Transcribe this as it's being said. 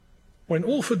We're in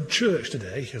Orford Church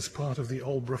today as part of the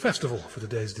Aldeburgh Festival for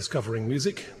today's Discovering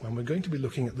Music, when we're going to be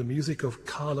looking at the music of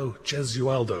Carlo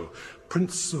Gesualdo,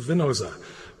 Prince of Venosa,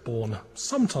 born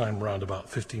sometime round about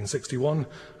 1561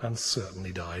 and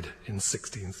certainly died in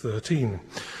 1613.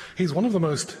 He's one of the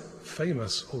most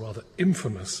famous, or rather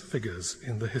infamous, figures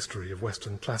in the history of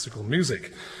Western classical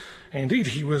music. Indeed,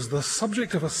 he was the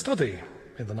subject of a study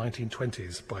in the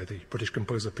 1920s by the British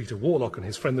composer Peter Warlock and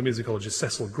his friend the musicologist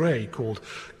Cecil Gray, called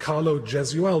Carlo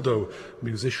Gesualdo,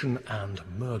 Musician and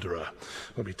Murderer.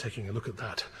 We'll be taking a look at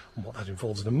that and what that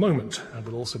involves in a moment, and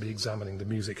we'll also be examining the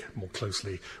music more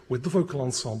closely with the vocal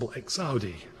ensemble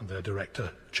Exaudi and their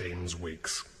director James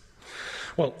Wiggs.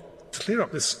 Well, to clear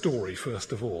up this story,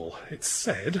 first of all, it's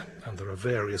said, and there are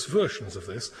various versions of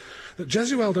this, that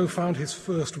Gesualdo found his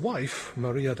first wife,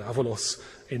 Maria d'Avalos,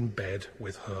 in bed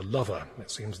with her lover.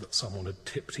 It seems that someone had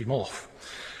tipped him off.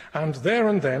 And there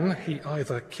and then he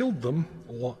either killed them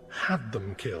or had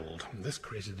them killed. And this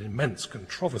created immense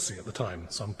controversy at the time.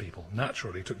 Some people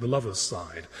naturally took the lover's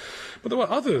side. But there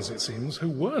were others, it seems, who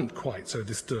weren't quite so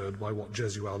disturbed by what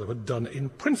Gesualdo had done in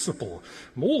principle,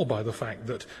 more by the fact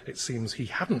that it seems he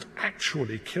hadn't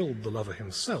actually killed the lover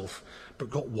himself, but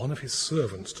got one of his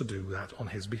servants to do that on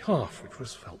his behalf, which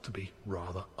was felt to be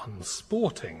rather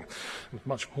unsporting. It was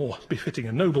much more befitting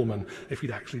a nobleman if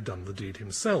he'd actually done the deed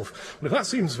himself. And if that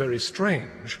seems very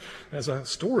strange, there's a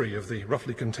story of the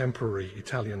roughly contemporary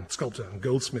Italian sculptor and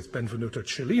goldsmith Benvenuto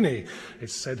Cellini.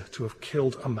 It's said to have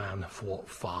killed a man for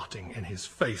farting in his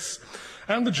face.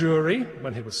 And the jury,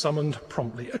 when he was summoned,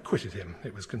 promptly acquitted him.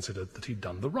 It was considered that he'd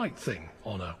done the right thing.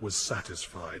 Honour was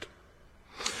satisfied.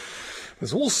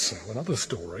 There's also another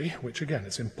story, which again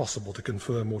it's impossible to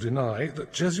confirm or deny,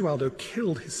 that Gesualdo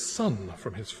killed his son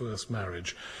from his first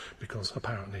marriage because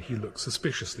apparently he looked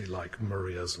suspiciously like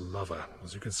Maria's lover.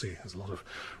 As you can see, there's a lot of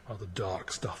rather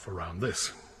dark stuff around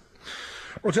this.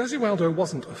 Well, Gesualdo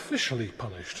wasn't officially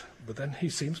punished, but then he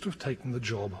seems to have taken the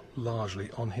job largely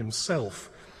on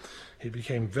himself. He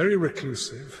became very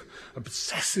reclusive,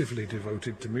 obsessively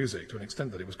devoted to music, to an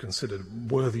extent that it was considered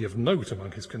worthy of note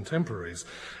among his contemporaries,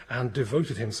 and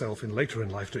devoted himself later in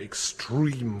life to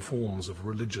extreme forms of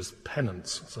religious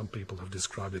penance. Some people have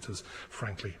described it as,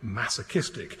 frankly,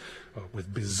 masochistic,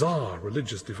 with bizarre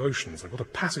religious devotions. I've got a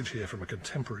passage here from a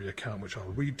contemporary account which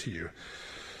I'll read to you.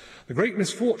 The great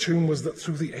misfortune was that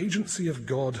through the agency of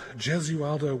God,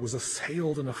 Gesualdo was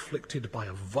assailed and afflicted by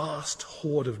a vast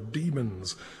horde of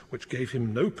demons, which gave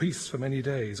him no peace for many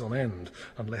days on end,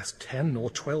 unless 10 or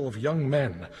 12 young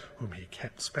men, whom he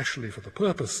kept specially for the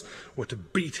purpose, were to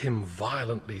beat him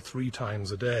violently 3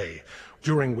 times a day,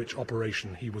 during which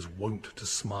operation he was wont to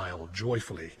smile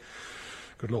joyfully.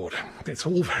 Good Lord, it's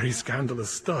all very scandalous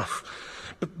stuff.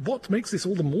 But what makes this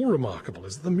all the more remarkable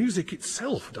is that the music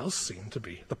itself does seem to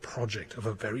be the project of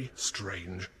a very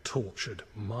strange, tortured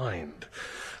mind.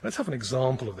 Let's have an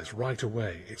example of this right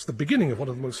away. It's the beginning of one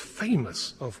of the most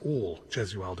famous of all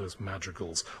Gesualdo's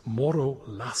madrigals, Moro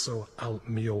lasso al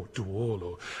mio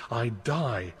duolo. I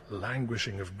die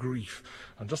languishing of grief.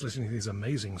 And just listening to these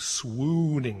amazing,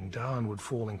 swooning, downward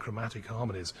falling chromatic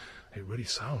harmonies, it really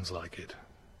sounds like it.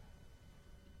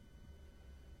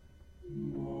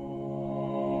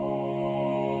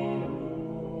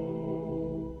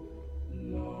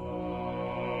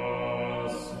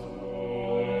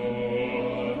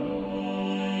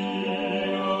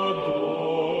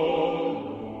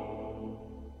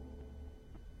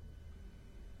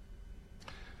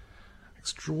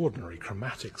 Extraordinary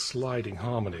chromatic sliding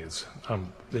harmonies.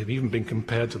 They've even been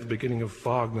compared to the beginning of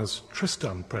Wagner's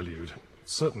Tristan prelude.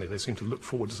 Certainly they seem to look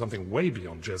forward to something way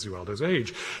beyond Gesualdo's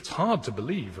age. It's hard to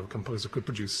believe a composer could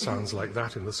produce sounds like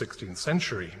that in the 16th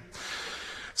century.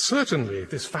 Certainly,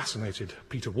 this fascinated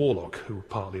Peter Warlock, who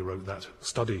partly wrote that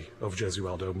study of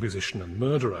Gesualdo, Musician and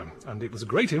Murderer, and it was a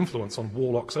great influence on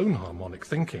Warlock's own harmonic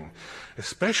thinking,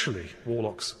 especially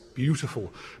Warlock's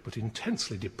beautiful but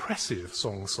intensely depressive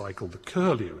song cycle, The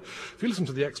Curlew. If you listen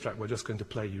to the extract we're just going to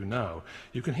play you now,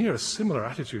 you can hear a similar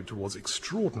attitude towards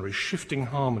extraordinary shifting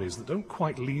harmonies that don't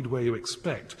quite lead where you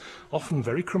expect, often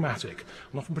very chromatic,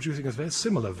 and often producing a very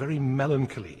similar, very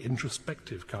melancholy,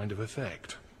 introspective kind of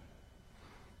effect.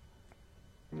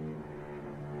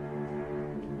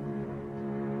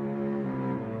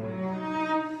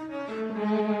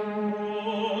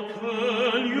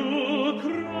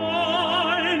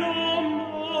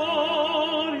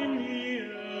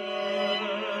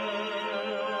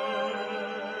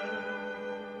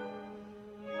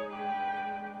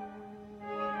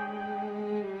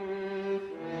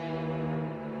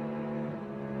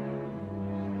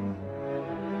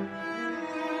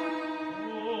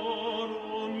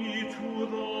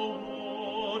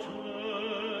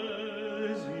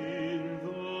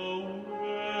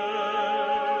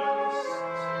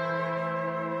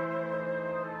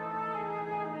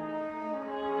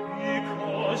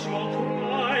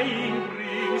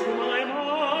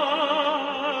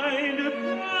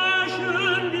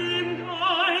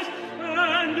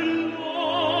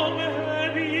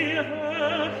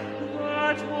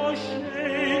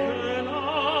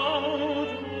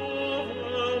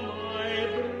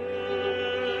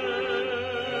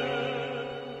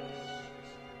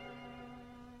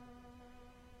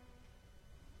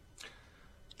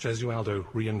 Gesualdo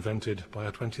reinvented by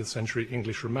a 20th century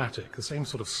English romantic, the same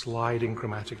sort of sliding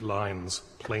chromatic lines,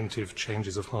 plaintive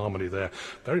changes of harmony there,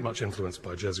 very much influenced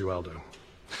by Gesualdo.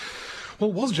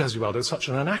 Well, was Gesualdo such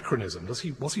an anachronism? Was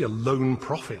he a lone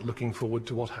prophet looking forward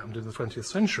to what happened in the 20th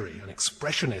century, an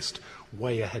expressionist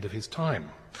way ahead of his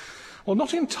time? Well,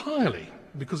 not entirely,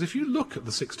 because if you look at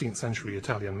the 16th century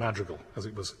Italian madrigal as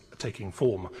it was taking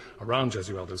form around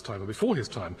Gesualdo's time or before his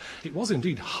time, it was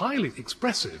indeed highly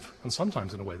expressive, and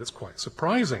sometimes in a way that's quite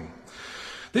surprising.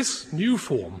 This new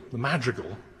form, the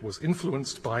madrigal, was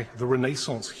influenced by the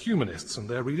Renaissance humanists and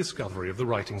their rediscovery of the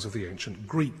writings of the ancient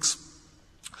Greeks.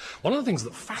 One of the things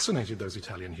that fascinated those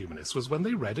Italian humanists was when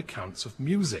they read accounts of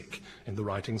music in the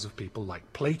writings of people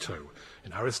like Plato,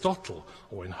 in Aristotle,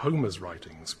 or in Homer's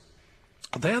writings.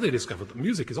 There they discovered that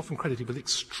music is often credited with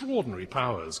extraordinary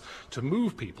powers to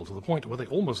move people to the point where they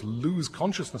almost lose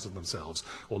consciousness of themselves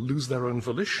or lose their own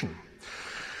volition.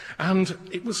 And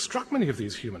it was struck many of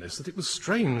these humanists that it was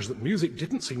strange that music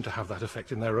didn't seem to have that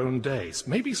effect in their own days.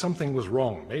 Maybe something was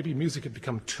wrong. Maybe music had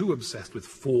become too obsessed with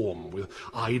form, with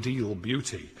ideal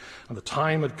beauty. And the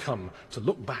time had come to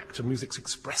look back to music's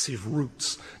expressive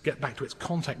roots, get back to its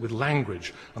contact with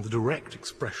language and the direct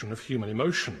expression of human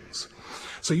emotions.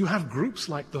 So you have groups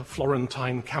like the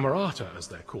Florentine Camerata, as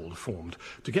they're called, formed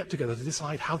to get together to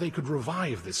decide how they could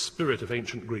revive this spirit of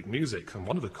ancient Greek music. And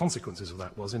one of the consequences of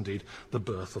that was indeed the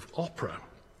birth of opera.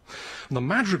 And the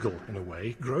madrigal, in a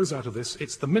way, grows out of this.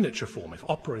 It's the miniature form. If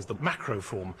opera is the macro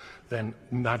form, then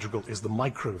madrigal is the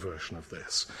micro version of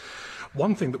this.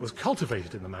 One thing that was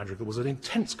cultivated in the madrigal was an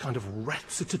intense kind of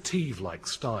recitative-like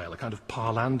style, a kind of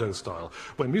parlando style,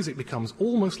 where music becomes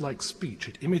almost like speech.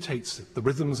 It imitates the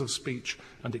rhythms of speech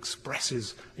and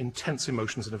expresses intense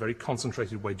emotions in a very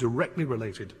concentrated way, directly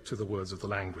related to the words of the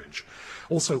language.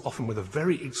 Also, often with a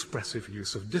very expressive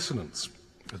use of dissonance.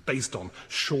 Based on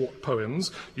short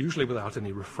poems, usually without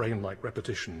any refrain-like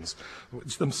repetitions,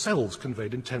 which themselves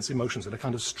conveyed intense emotions in a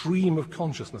kind of stream of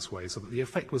consciousness way, so that the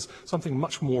effect was something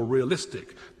much more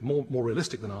realistic, more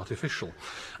realistic than artificial.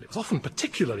 And it was often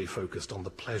particularly focused on the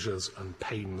pleasures and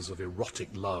pains of erotic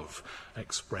love,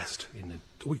 expressed in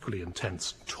equally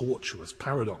intense, tortuous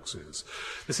paradoxes.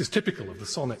 This is typical of the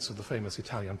sonnets of the famous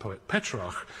Italian poet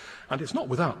Petrarch, and it's not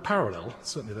without parallel.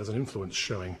 Certainly there's an influence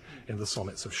showing in the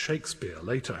sonnets of Shakespeare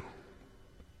later.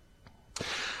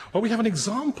 Well, we have an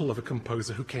example of a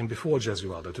composer who came before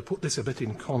Gesualdo to put this a bit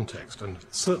in context and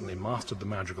certainly mastered the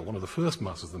madrigal, one of the first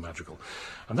masters of the madrigal,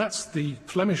 and that's the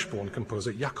Flemish-born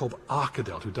composer Jacob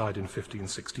Arkadelt, who died in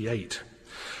 1568.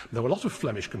 There were a lot of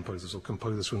Flemish composers or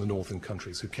composers from the northern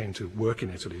countries who came to work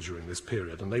in Italy during this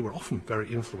period, and they were often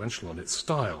very influential on its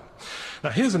style. Now,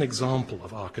 here's an example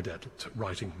of Arkadelt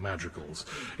writing madrigals.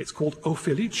 It's called O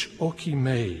Felice Occhi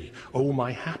Mei, O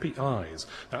My Happy Eyes.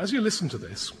 Now, as you listen to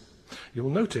this, you'll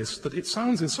notice that it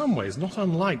sounds in some ways not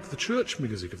unlike the church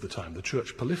music of the time, the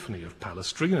church polyphony of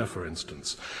Palestrina, for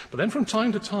instance. But then from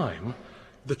time to time,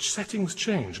 the settings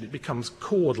change and it becomes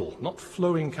chordal, not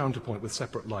flowing counterpoint with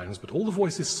separate lines, but all the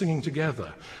voices singing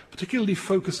together, particularly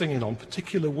focusing in on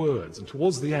particular words. And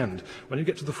towards the end, when you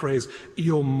get to the phrase,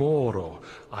 Io moro,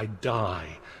 I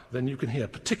die, then you can hear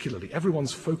particularly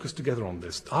everyone's focused together on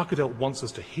this. Arkadelt wants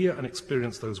us to hear and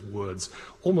experience those words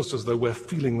almost as though we're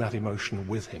feeling that emotion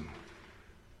with him.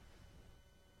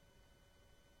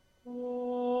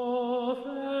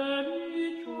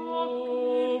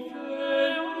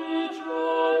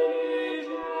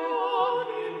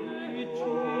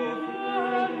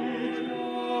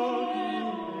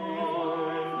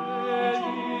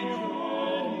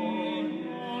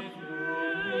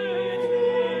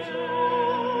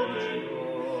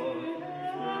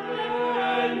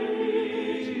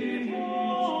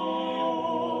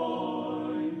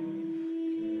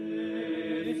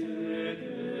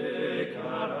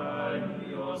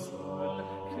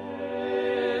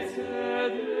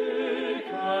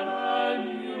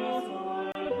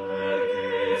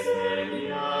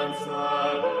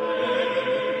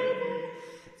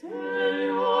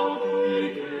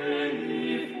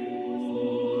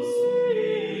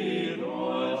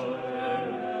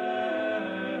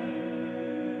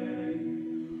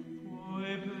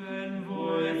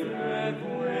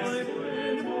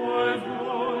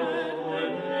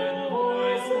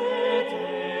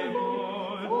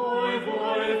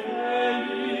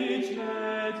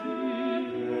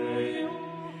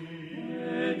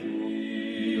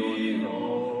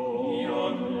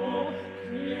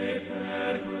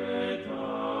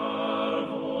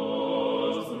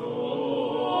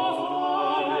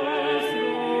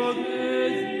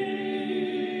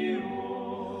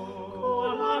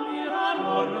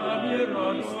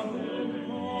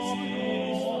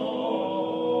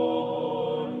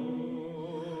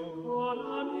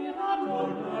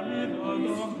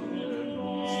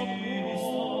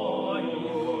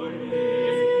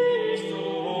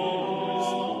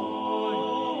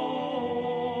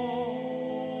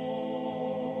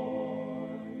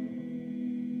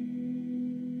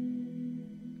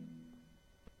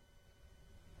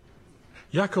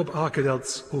 Jacob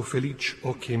Arcadel's O Felice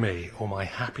Occhi Me, or My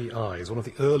Happy Eyes, one of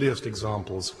the earliest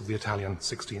examples of the Italian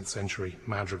 16th century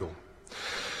madrigal.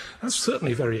 That's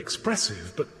certainly very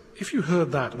expressive, but if you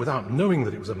heard that without knowing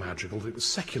that it was a madrigal, that it was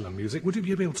secular music, would you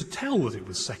be able to tell that it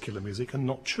was secular music and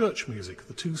not church music?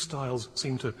 The two styles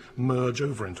seem to merge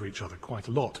over into each other quite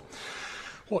a lot.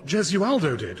 What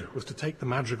Gesualdo did was to take the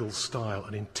madrigal style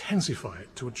and intensify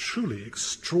it to a truly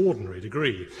extraordinary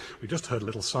degree. We just heard a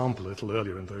little sample a little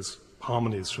earlier in those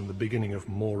harmonies from the beginning of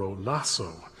Moro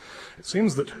Lasso. It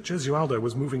seems that Gesualdo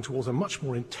was moving towards a much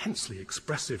more intensely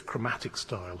expressive chromatic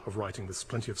style of writing with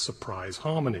plenty of surprise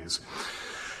harmonies.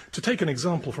 To take an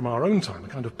example from our own time, a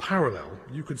kind of parallel,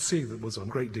 you could see there was a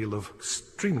great deal of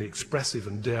extremely expressive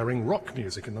and daring rock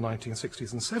music in the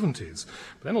 1960s and 70s.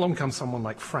 But then along comes someone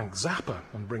like Frank Zappa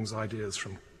and brings ideas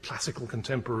from classical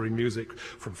contemporary music,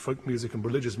 from folk music and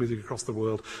religious music across the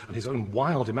world, and his own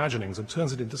wild imaginings, and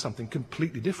turns it into something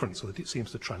completely different so that it seems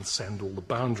to transcend all the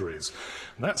boundaries.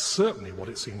 And that's certainly what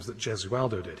it seems that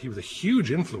Gesualdo did. He was a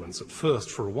huge influence at first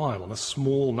for a while on a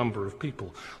small number of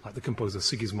people, like the composer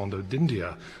Sigismondo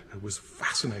d'India, who was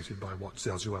fascinated by what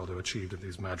Gesualdo achieved in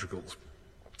these madrigals.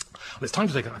 Well, it's time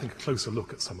to take, I think, a closer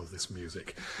look at some of this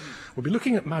music. We'll be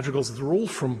looking at madrigals that are all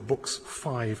from books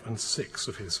 5 and 6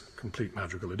 of his complete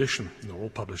madrigal edition. They're all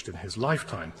published in his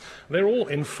lifetime. They're all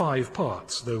in 5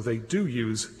 parts, though they do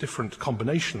use different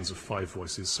combinations of 5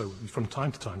 voices, so from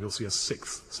time to time you'll see a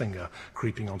 6th singer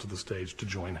creeping onto the stage to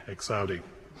join Exaudi.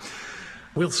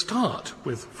 We'll start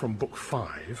with, from book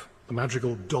 5, the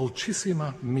madrigal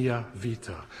Dolcissima mia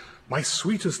vita. My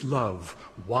sweetest love,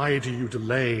 why do you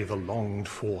delay the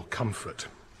longed-for comfort?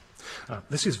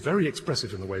 This is very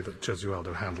expressive in the way that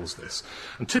Gesualdo handles this,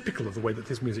 and typical of the way that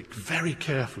his music very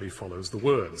carefully follows the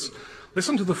words.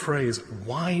 Listen to the phrase,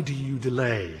 why do you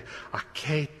delay? A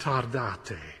che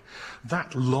tardate?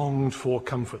 That longed-for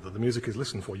comfort that the music is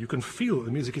listened for, you can feel that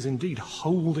the music is indeed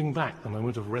holding back the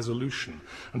moment of resolution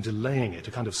and delaying it,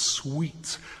 a kind of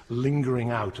sweet lingering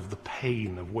out of the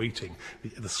pain of waiting,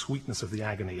 the sweetness of the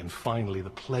agony, and finally the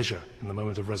pleasure in the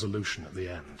moment of resolution at the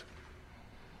end.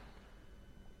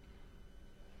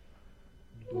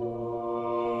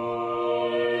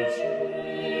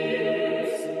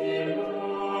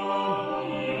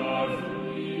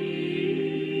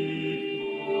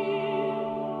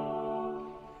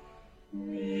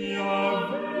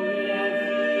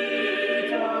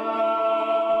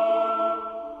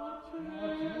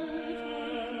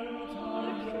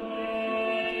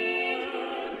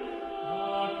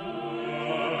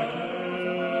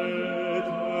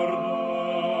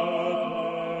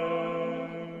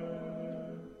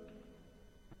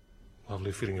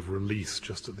 Feeling of release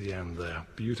just at the end there,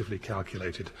 beautifully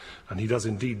calculated, and he does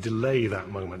indeed delay that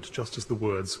moment just as the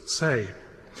words say.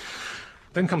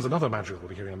 Then comes another madrigal we'll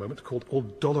be hearing in a moment called O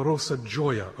dolorosa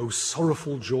gioia, O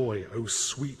sorrowful joy, O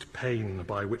sweet pain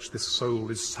by which this soul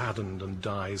is saddened and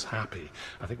dies happy.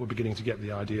 I think we're beginning to get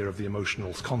the idea of the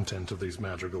emotional content of these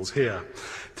madrigals here.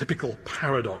 Typical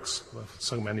paradox of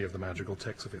so many of the madrigal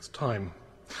texts of its time.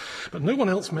 But no one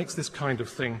else makes this kind of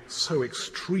thing so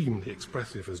extremely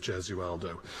expressive as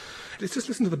Gesualdo. Let's just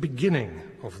listen to the beginning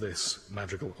of this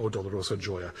madrigal, O Dolorosa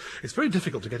Gioia. It's very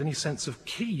difficult to get any sense of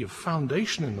key, of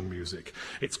foundation in the music.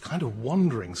 It's kind of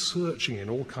wandering, searching in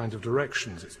all kinds of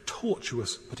directions. It's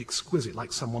tortuous but exquisite,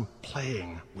 like someone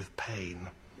playing with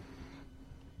pain.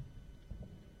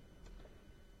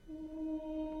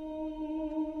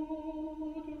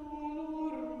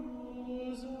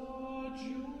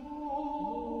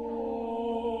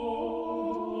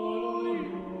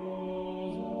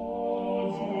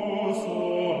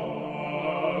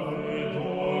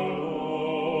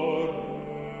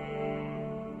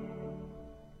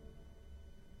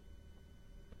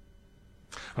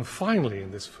 And finally,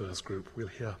 in this first group, we'll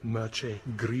hear Merce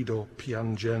grido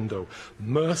piangendo.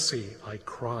 Mercy, I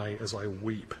cry as I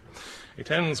weep. It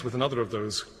ends with another of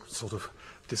those sort of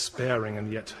despairing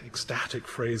and yet ecstatic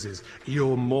phrases,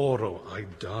 Io moro, I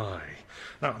die.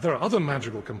 Now, there are other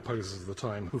madrigal composers of the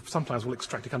time who sometimes will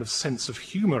extract a kind of sense of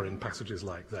humour in passages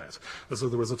like that, as though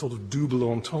there was a sort of double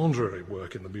entendre at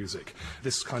work in the music.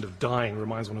 This kind of dying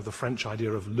reminds one of the French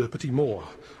idea of le petit mort,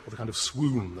 or the kind of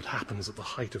swoon that happens at the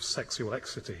height of sexual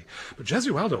ecstasy. But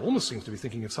Gesualdo almost seems to be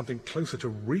thinking of something closer to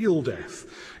real death.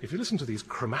 If you listen to these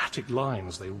chromatic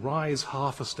lines, they rise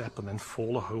half a step and then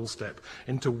fall a whole step,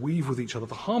 interweave with each other.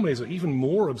 The harmonies are even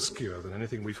more obscure than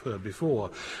anything we've heard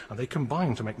before, and they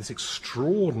combine to make this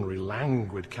extraordinary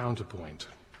languid counterpoint.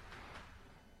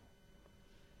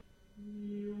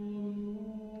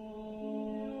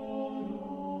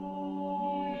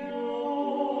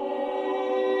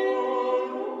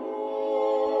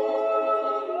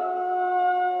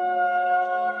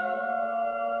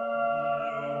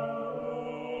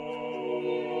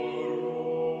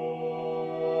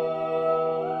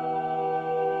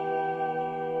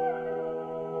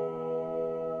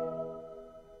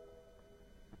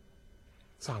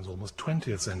 Sounds almost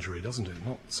 20th century, doesn't it?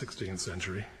 Not 16th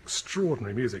century.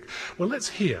 Extraordinary music. Well, let's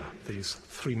hear these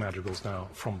three madrigals now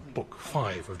from Book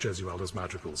 5 of Gesualdo's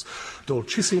madrigals.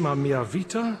 Dolcissima mia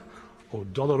vita, O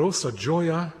dolorosa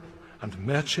gioia, and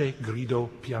Merce grido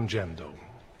piangendo.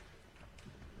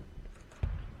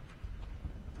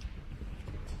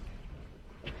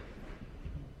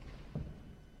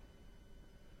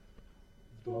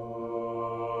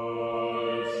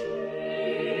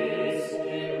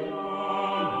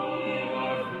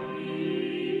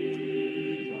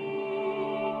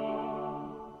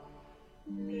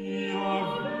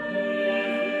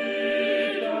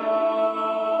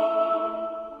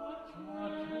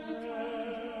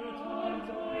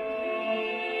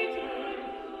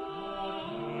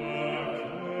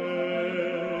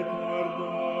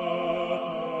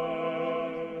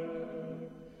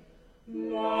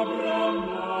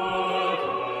 Labra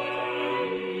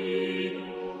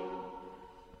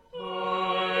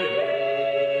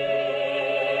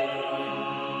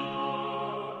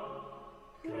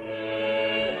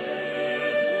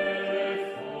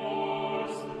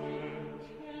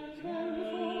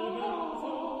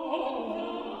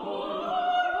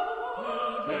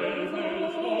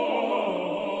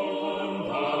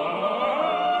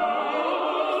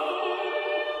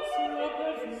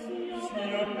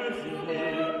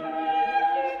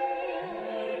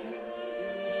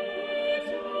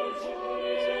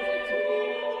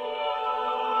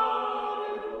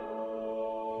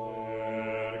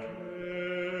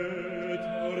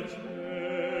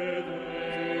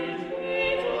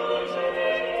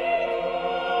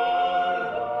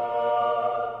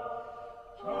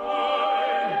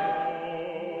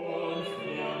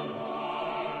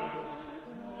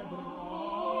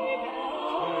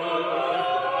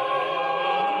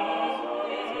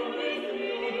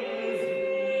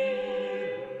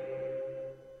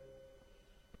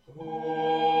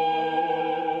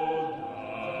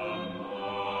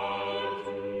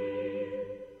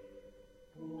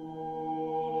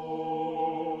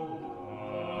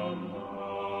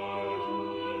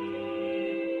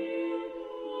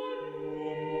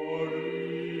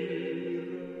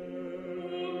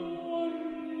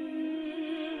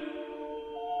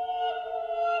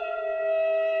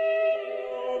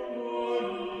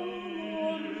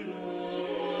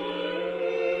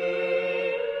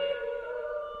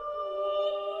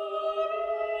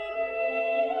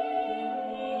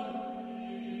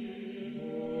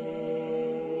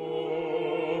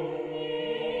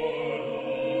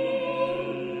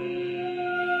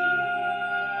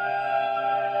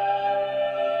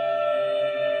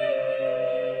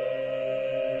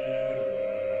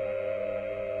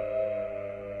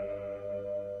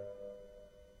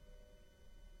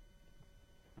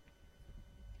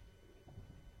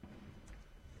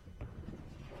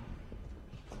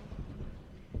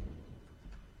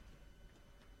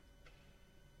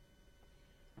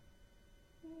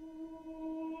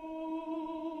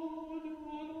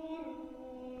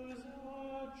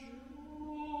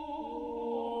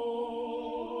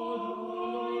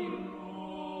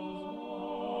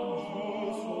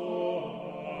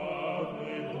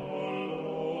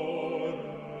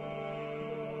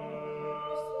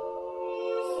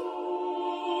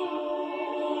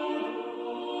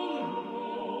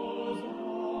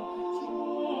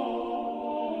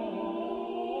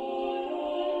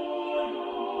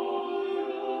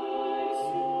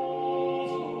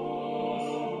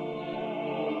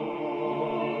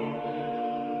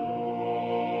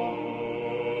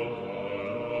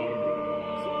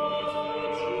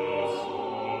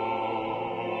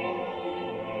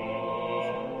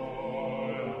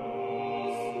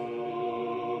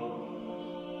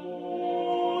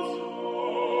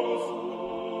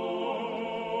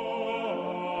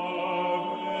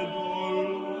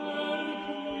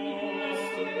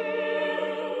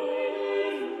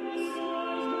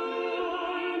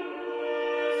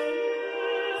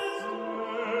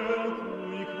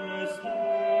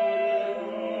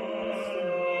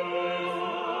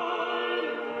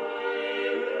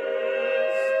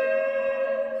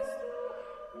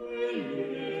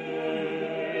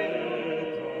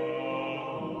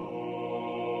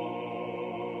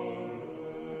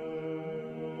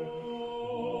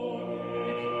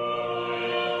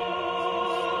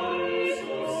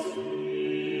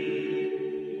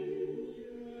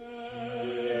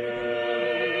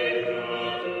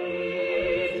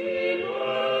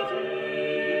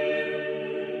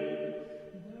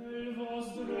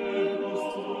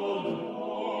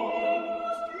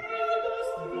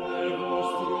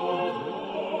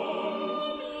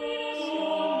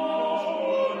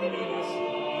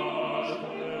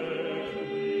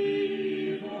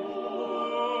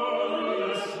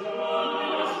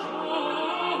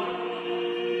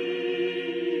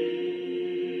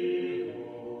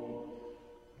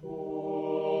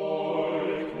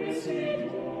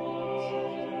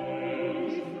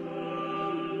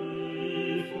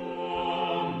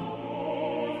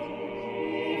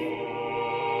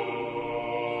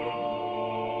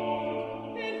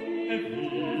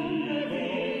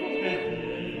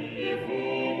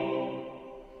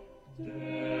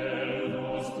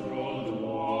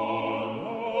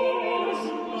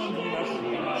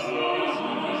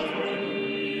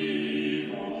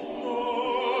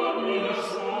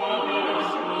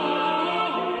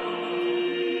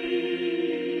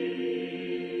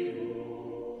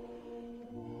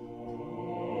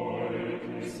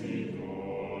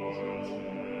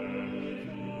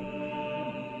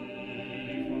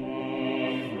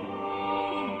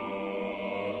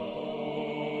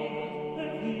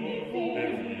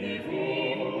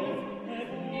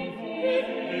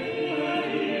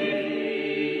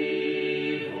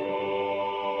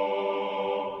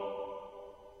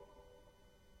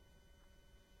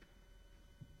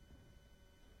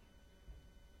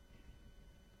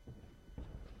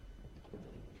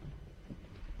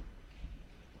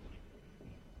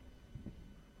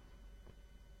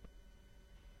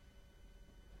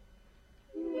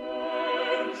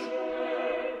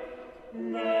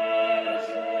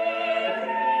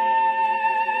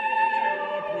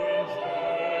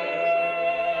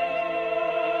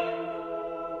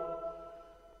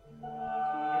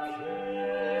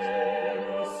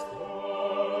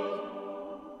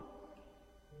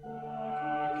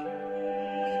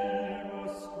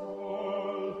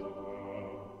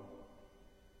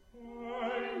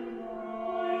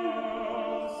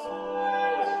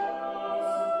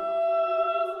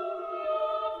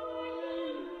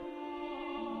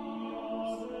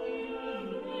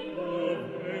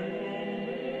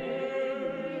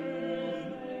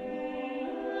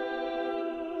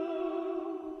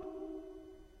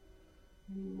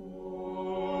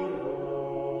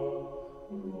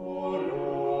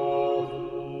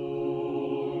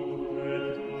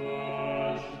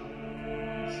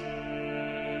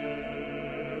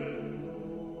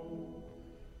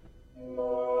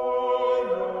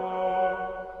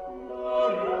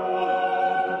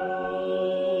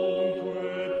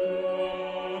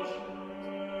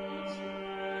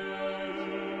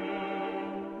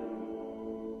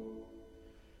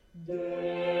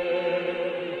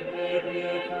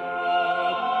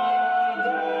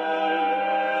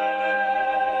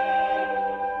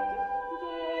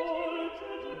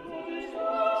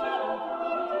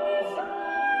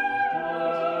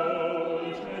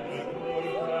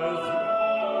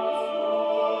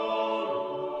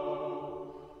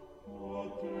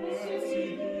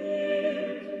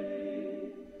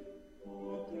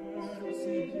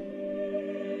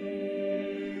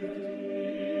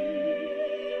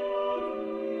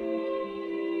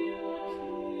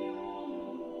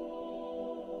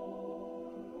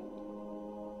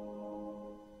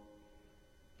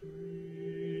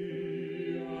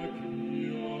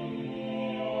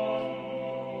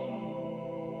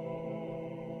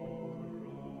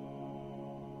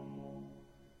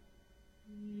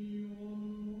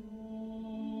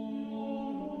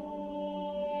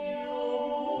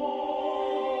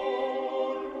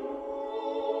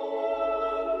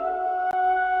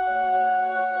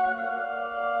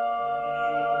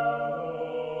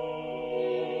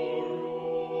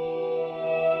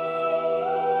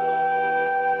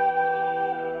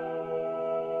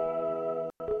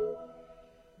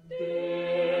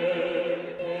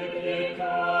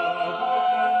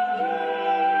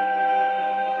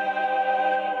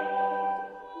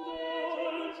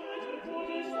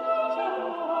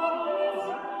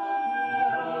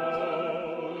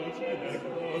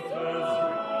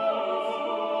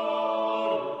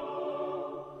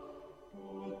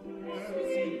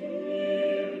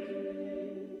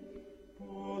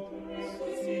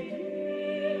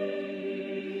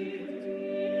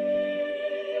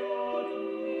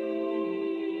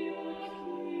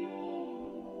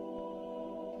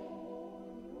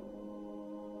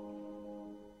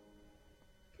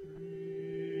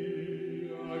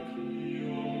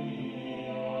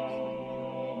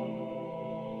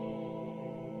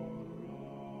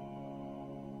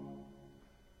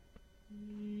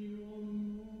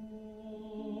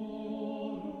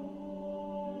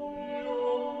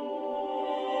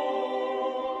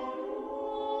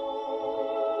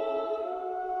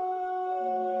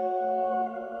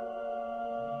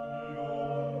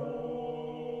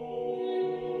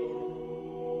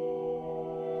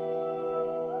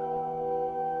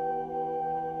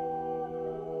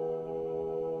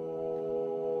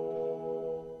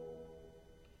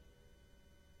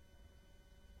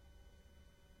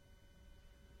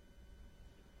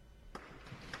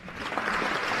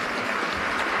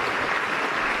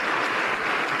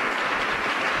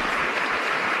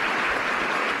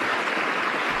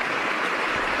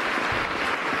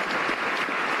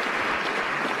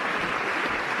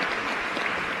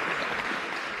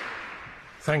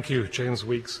Thank you, James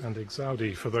Weeks and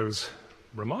Igsaudi, for those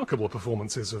remarkable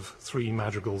performances of three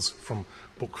madrigals from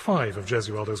Book 5 of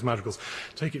Gesualdo's madrigals.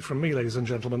 Take it from me, ladies and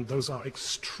gentlemen, those are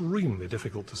extremely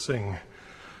difficult to sing.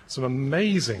 Some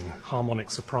amazing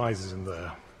harmonic surprises in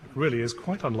there. It really is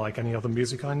quite unlike any other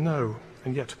music I know,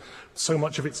 and yet so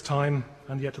much of its time,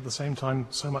 and yet at the same time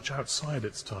so much outside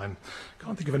its time.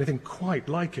 Can't think of anything quite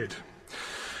like it.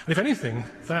 And if anything,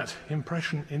 that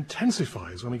impression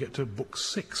intensifies when we get to Book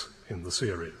 6 in the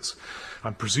series.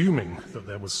 I'm presuming that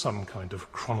there was some kind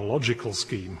of chronological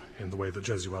scheme in the way that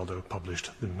Gesualdo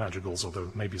published the madrigals, although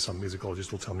maybe some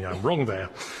musicologists will tell me I'm wrong there.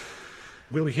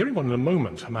 We'll be hearing one in a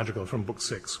moment, a madrigal from Book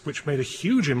 6, which made a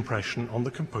huge impression on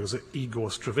the composer Igor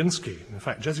Stravinsky. In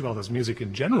fact, Gesualdo's music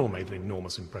in general made an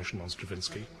enormous impression on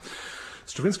Stravinsky.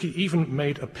 Stravinsky even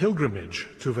made a pilgrimage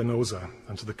to Venosa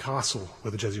and to the castle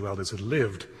where the Gesualdos had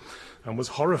lived, and was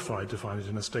horrified to find it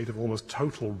in a state of almost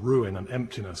total ruin and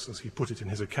emptiness, as he put it in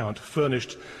his account,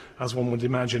 furnished, as one would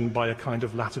imagine, by a kind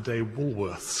of latter-day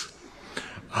Woolworths.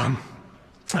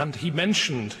 And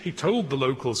he told the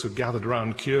locals who gathered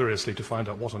around curiously to find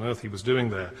out what on earth he was doing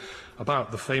there,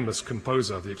 about the famous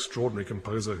composer, the extraordinary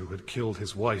composer who had killed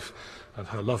his wife and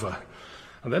her lover,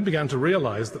 and then began to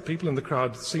realize that people in the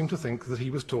crowd seemed to think that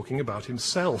he was talking about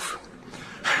himself.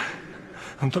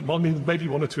 And maybe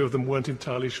one or two of them weren't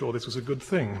entirely sure this was a good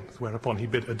thing, whereupon he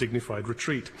bid a dignified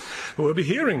retreat. But we'll be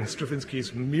hearing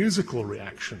Stravinsky's musical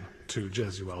reaction to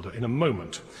Gesualdo in a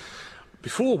moment.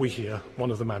 Before we hear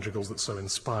one of the madrigals that so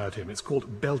inspired him, it's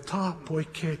called Beltà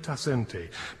poiché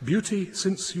t'assenti, beauty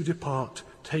since you depart,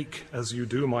 take as you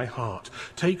do my heart,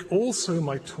 take also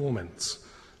my torments,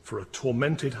 for a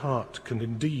tormented heart can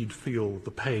indeed feel the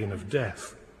pain of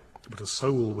death, but a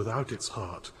soul without its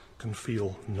heart can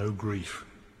feel no grief.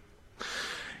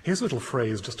 Here's a little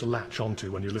phrase just to latch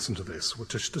onto when you listen to this,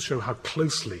 to show how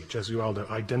closely Gesualdo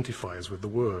identifies with the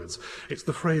words. It's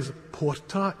the phrase,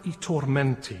 porta I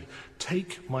tormenti,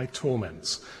 take my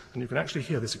torments. And you can actually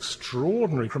hear this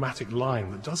extraordinary chromatic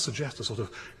line that does suggest a sort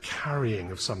of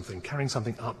carrying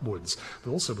something upwards,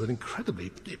 but also with an incredibly,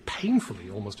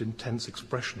 painfully, almost intense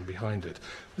expression behind it.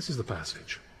 This is the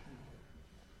passage.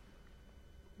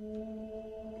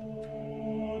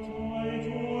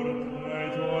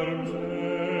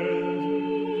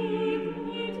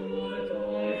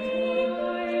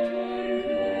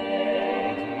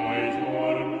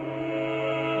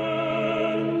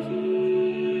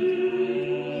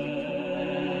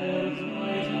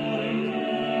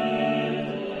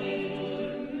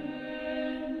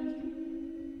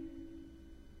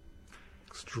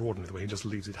 Extraordinary the way he just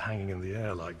leaves it hanging in the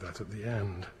air like that at the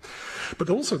end. But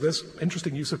also there's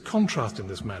interesting use of contrast in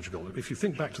this madrigal. If you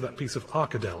think back to that piece of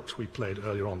Arkadelt we played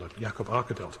earlier on, Jakob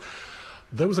Arkadelt,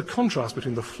 there was a contrast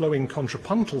between the flowing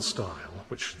contrapuntal style,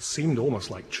 which seemed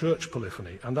almost like church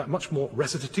polyphony, and that much more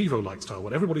recitativo-like style,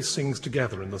 where everybody sings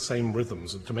together in the same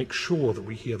rhythms and to make sure that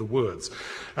we hear the words.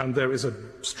 And there is a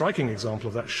striking example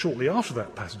of that shortly after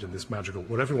that passage in this madrigal,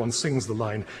 where everyone sings the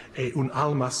line, E un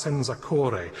alma senza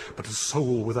core, but a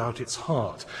soul without its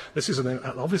heart. This is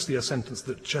obviously a sentence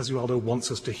that Gesualdo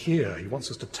wants us to hear. He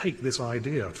wants us to take this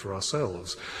idea for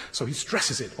ourselves. So he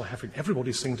stresses it by having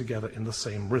everybody sing together in the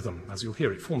same rhythm. As you'll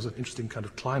hear, it forms an interesting kind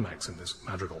of climax in this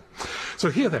madrigal. So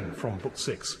here then, from Book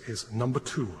 6, is number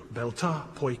 2, Beltà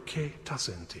poiché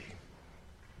t'assenti.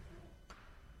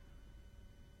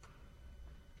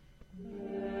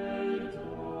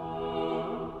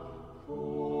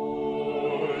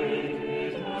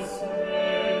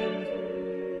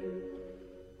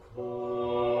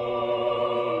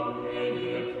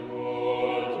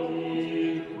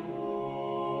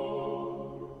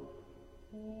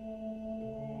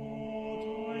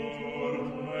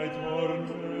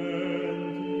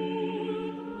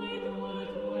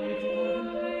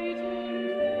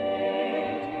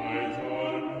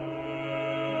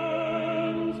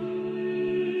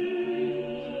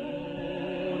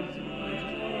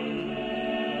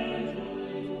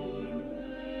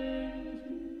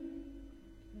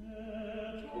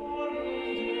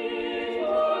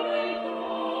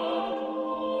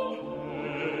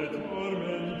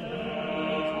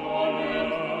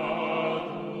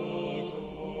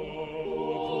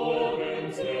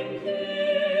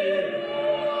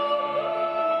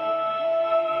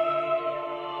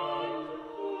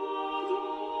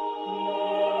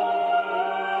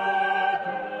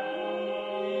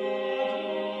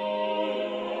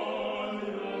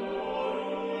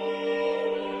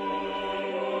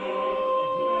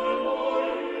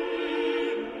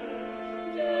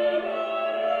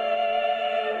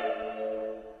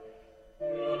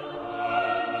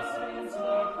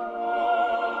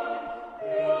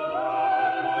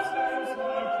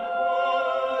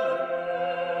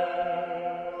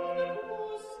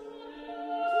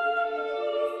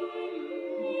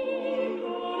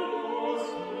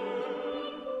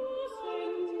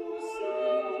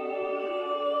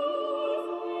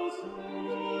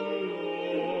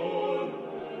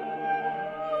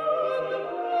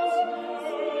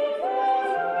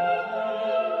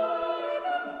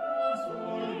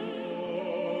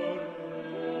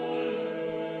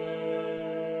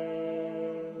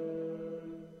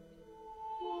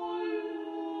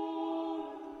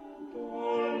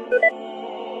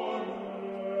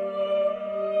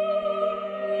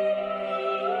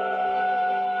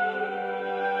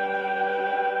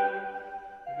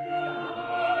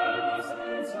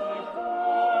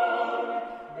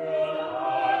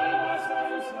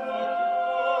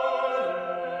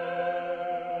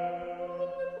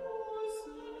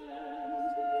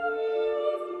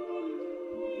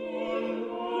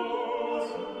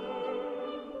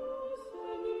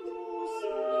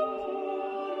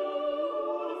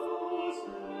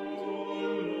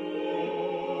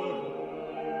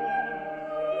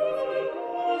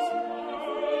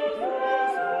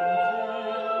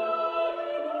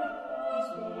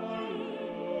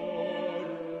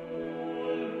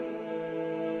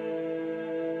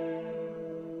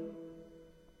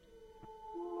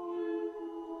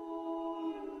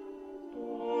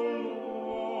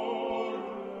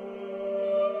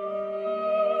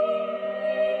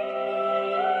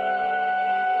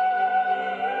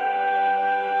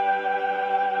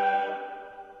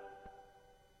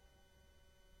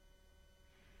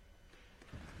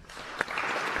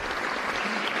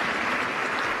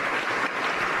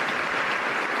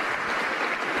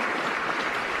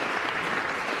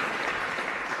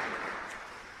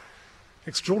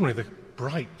 extraordinary. The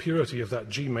bright purity of that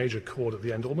G major chord at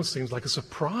the end almost seems like a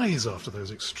surprise after those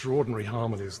extraordinary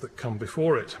harmonies that come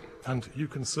before it. And you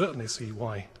can certainly see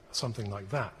why something like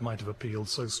that might have appealed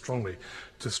so strongly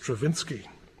to Stravinsky.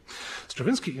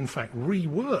 Stravinsky, in fact,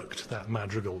 reworked that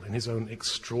madrigal in his own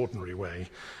extraordinary way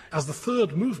as the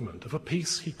third movement of a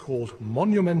piece he called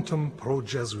Monumentum pro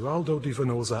Gesualdo di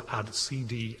Venosa ad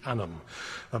CD annum,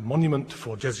 a monument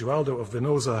for Gesualdo of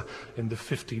Venosa in the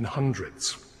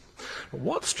 1500s. But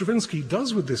what Stravinsky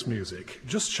does with this music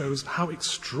just shows how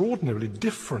extraordinarily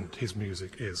different his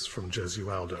music is from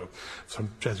Gesualdo,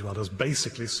 from Gesualdo's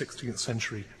basically 16th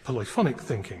century polyphonic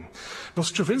thinking. Now,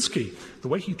 Stravinsky, the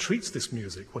way he treats this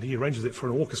music when he arranges it for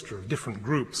an orchestra of different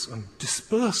groups and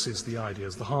disperses the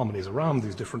ideas, the harmonies around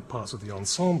these different parts of the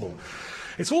ensemble,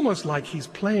 it's almost like he's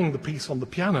playing the piece on the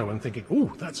piano and thinking,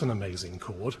 "Ooh, that's an amazing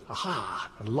chord, aha,"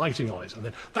 and lighting on it, and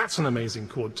then that's an amazing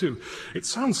chord too. It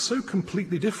sounds so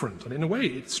completely different, and in a way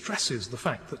it stresses the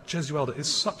fact that Gesualdo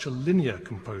is such a linear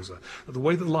composer, that the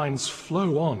way the lines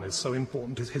flow on is so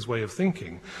important to his way of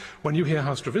thinking. When you hear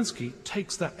how Stravinsky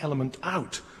takes that element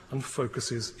out and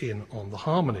focuses in on the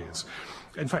harmonies.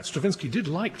 In fact, Stravinsky did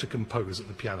like to compose at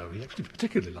the piano. He actually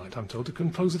particularly liked, I'm told, to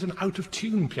compose at an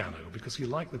out-of-tune piano because he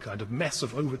liked the kind of mess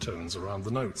of overtones around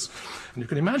the notes. And you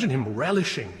can imagine him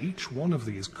relishing each one of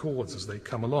these chords as they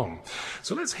come along.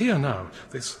 So let's hear now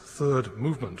this third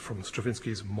movement from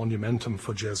Stravinsky's Monumentum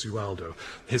for Gesualdo,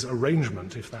 his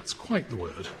arrangement, if that's quite the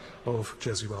word, of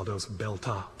Gesualdo's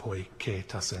Beltà poi che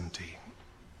t'assenti.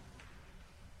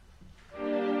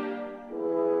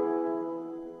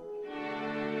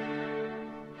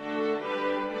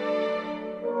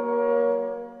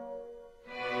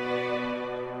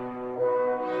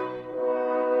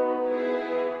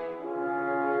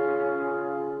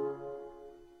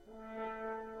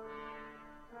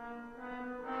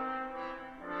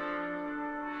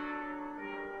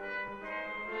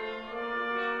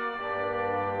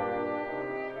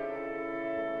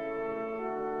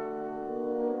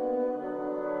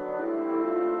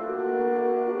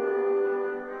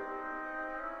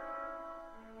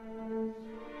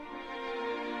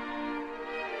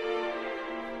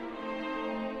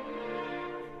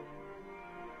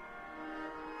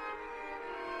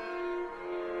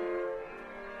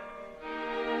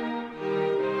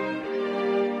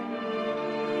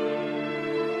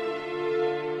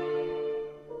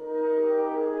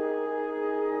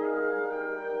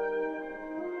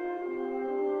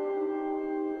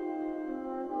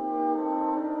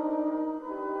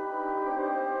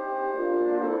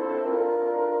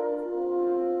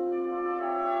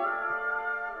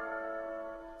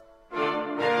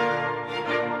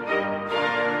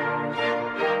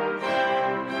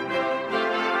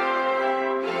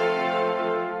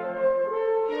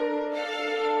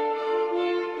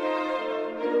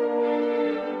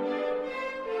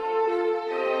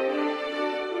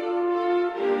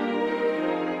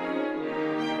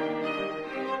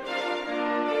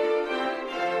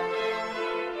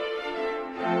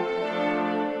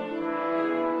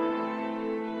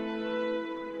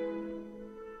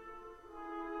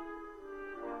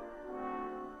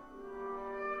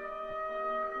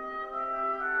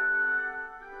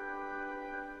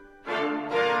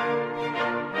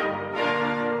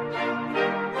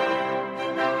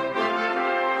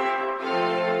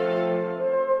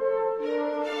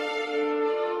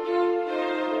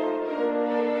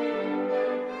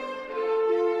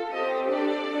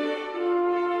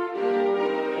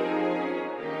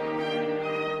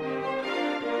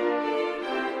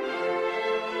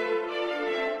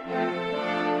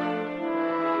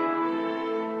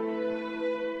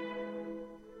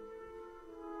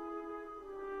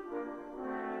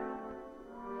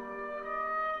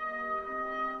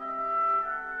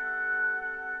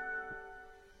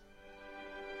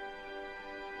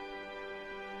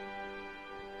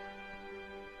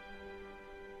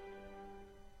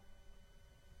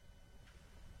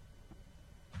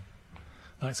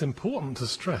 Now, it's important to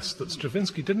stress that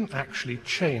Stravinsky didn't actually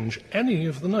change any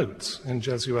of the notes in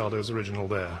Gesualdo's original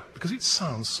there, because it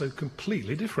sounds so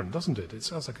completely different, doesn't it? It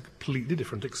sounds like a completely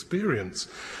different experience.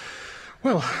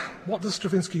 Well, what does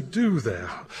Stravinsky do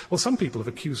there? Well, some people have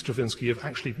accused Stravinsky of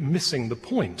actually missing the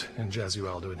point in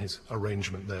Gesualdo in his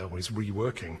arrangement there, or his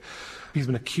reworking. He's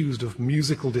been accused of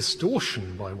musical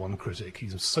distortion by one critic.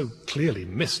 He's so clearly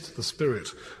missed the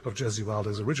spirit of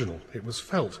Gesualdo's original. It was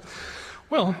felt.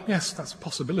 Well, yes, that's a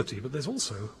possibility, but there's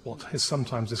also what is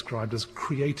sometimes described as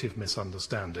creative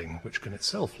misunderstanding, which can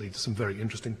itself lead to some very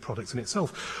interesting products in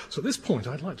itself. So at this point,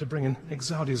 I'd like to bring in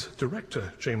Exaudi's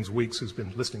director, James Weeks, who's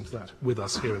been listening to that with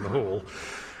us here in the hall.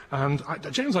 And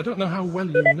James, I don't know how well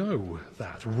you know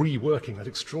that reworking, that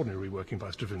extraordinary reworking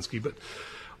by Stravinsky, but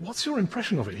what's your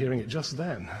impression of it, hearing it just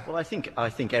then? Well, I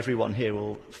think everyone here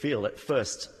will feel at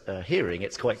first hearing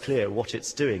it's quite clear what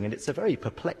it's doing, and it's a very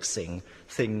perplexing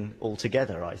thing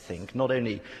altogether, I think. Not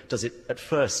only does it at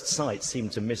first sight seem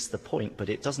to miss the point, but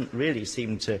it doesn't really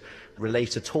seem to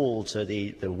relate at all to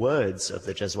the words of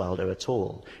the Gesualdo at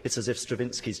all. It's as if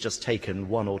Stravinsky's just taken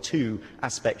one or two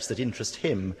aspects that interest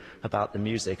him about the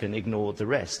music and ignored the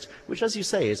rest, which, as you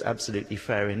say, is absolutely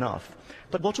fair enough.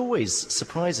 But what always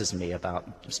surprises me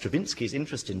about Stravinsky's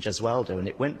interest in Gesualdo, and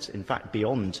it went, in fact,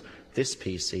 beyond this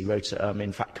piece. He wrote,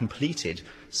 in fact, completed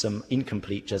some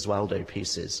incomplete Gesualdo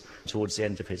pieces towards the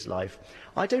end of his life.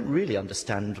 I don't really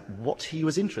understand what he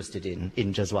was interested in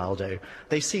Gesualdo.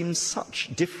 They seem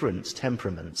such different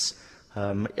temperaments.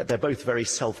 They're both very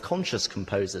self-conscious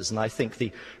composers, and I think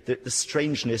the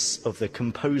strangeness of the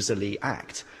composerly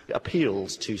act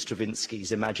appeals to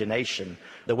Stravinsky's imagination.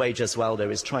 The way Gesualdo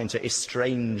is trying to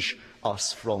estrange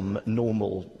us from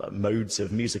normal modes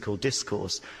of musical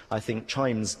discourse, I think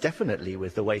chimes definitely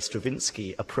with the way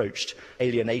Stravinsky approached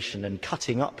alienation and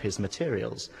cutting up his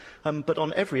materials. But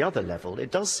on every other level,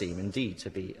 it does seem indeed to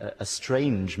be a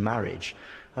strange marriage.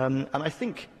 And I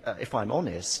think, if I'm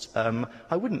honest,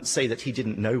 I wouldn't say that he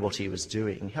didn't know what he was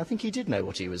doing. I think he did know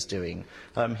what he was doing.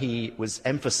 He was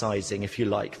emphasizing, if you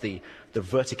like, the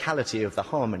verticality of the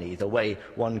harmony, the way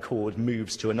one chord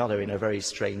moves to another in a very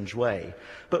strange way.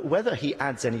 But whether he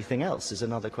adds anything else is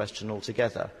another question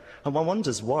altogether. And one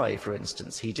wonders why, for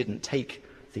instance, he didn't take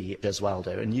the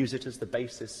Gesualdo and use it as the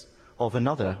basis of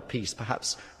another piece,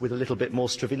 perhaps with a little bit more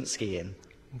Stravinsky in.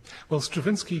 Well,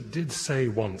 Stravinsky did say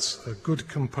once, a good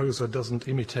composer doesn't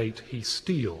imitate, he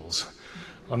steals.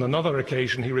 On another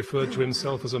occasion, he referred to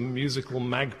himself as a musical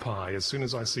magpie. As soon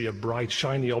as I see a bright,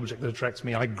 shiny object that attracts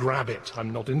me, I grab it.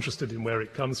 I'm not interested in where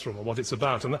it comes from or what it's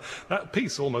about. And that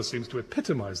piece almost seems to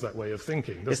epitomize that way of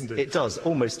thinking, doesn't it? It does,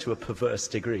 almost to a perverse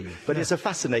degree. But it's a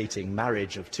fascinating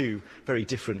marriage of two very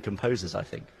different composers, I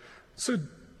think. So,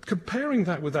 comparing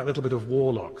that with that little bit of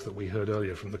Warlock that we heard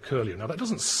earlier from the Curlew, now that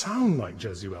doesn't sound like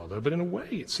Gesualdo, but in a way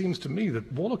it seems to me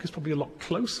that Warlock is probably a lot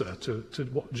closer to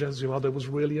what Gesualdo was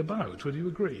really about. Would you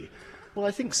agree? Well,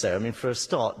 I think so. I mean, for a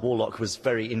start, Warlock was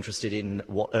very interested in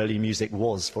what early music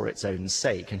was for its own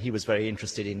sake, and he was very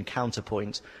interested in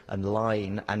counterpoint and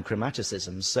line and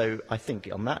chromaticism. So I think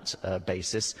on that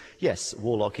basis, yes,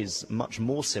 Warlock is much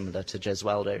more similar to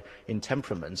Gesualdo in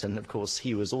temperament, and of course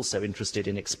he was also interested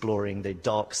in exploring the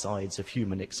dark sides of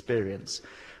human experience.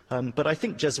 But I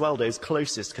think Gesualdo's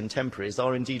closest contemporaries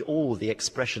are indeed all the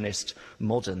expressionist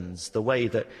moderns, the way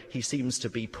that he seems to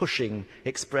be pushing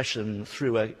expression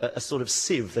through a sort of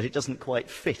sieve that it doesn't quite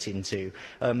fit into,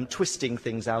 twisting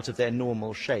things out of their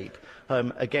normal shape.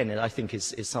 Again, I think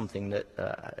is something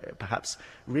that perhaps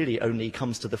really only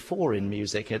comes to the fore in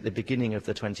music at the beginning of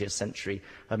the 20th century,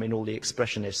 in all the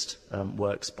expressionist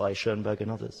works by Schoenberg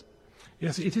and others.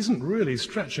 Yes, it isn't really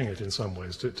stretching it in some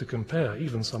ways to compare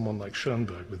even someone like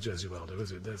Schoenberg with Gesualdo,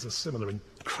 is it? There's a similar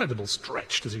incredible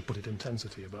stretched, as you put it,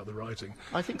 intensity about the writing.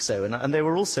 I think so, and they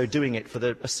were also doing it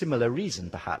for a similar reason,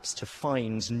 perhaps, to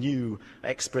find new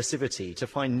expressivity, to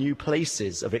find new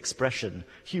places of expression,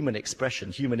 human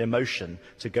emotion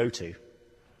to go to.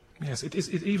 Yes, it is.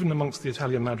 Even amongst the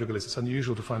Italian madrigalists, it's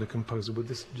unusual to find a composer with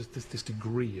this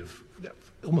degree of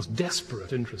almost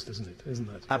desperate interest, isn't it? Isn't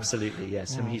that? Absolutely,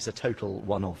 yes. I mean, he's a total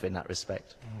one-off in that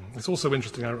respect. It's also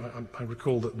interesting. I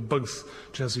recall that both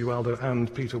Gesualdo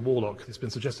and Peter Warlock, it's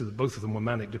been suggested that both of them were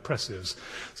manic depressives.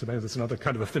 So maybe there's another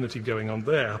kind of affinity going on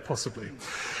there, possibly.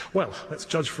 Well, let's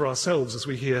judge for ourselves as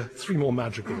we hear three more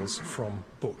madrigals from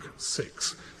Book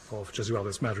 6 of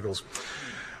Gesualdo's madrigals.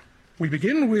 We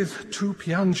begin with Tu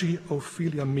piangi, O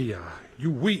filia mia. You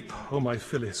weep, O my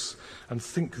Phyllis, and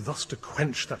think thus to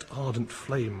quench that ardent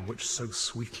flame which so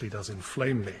sweetly does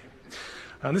inflame me.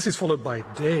 And this is followed by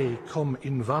De com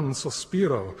in van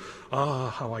sospiro.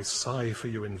 Ah, how I sigh for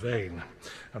you in vain.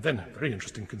 And then, very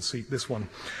interesting conceit, this one.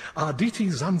 Arditi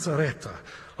zanzaretta.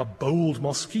 A bold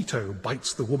mosquito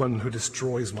bites the woman who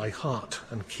destroys my heart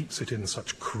and keeps it in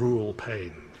such cruel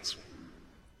pain.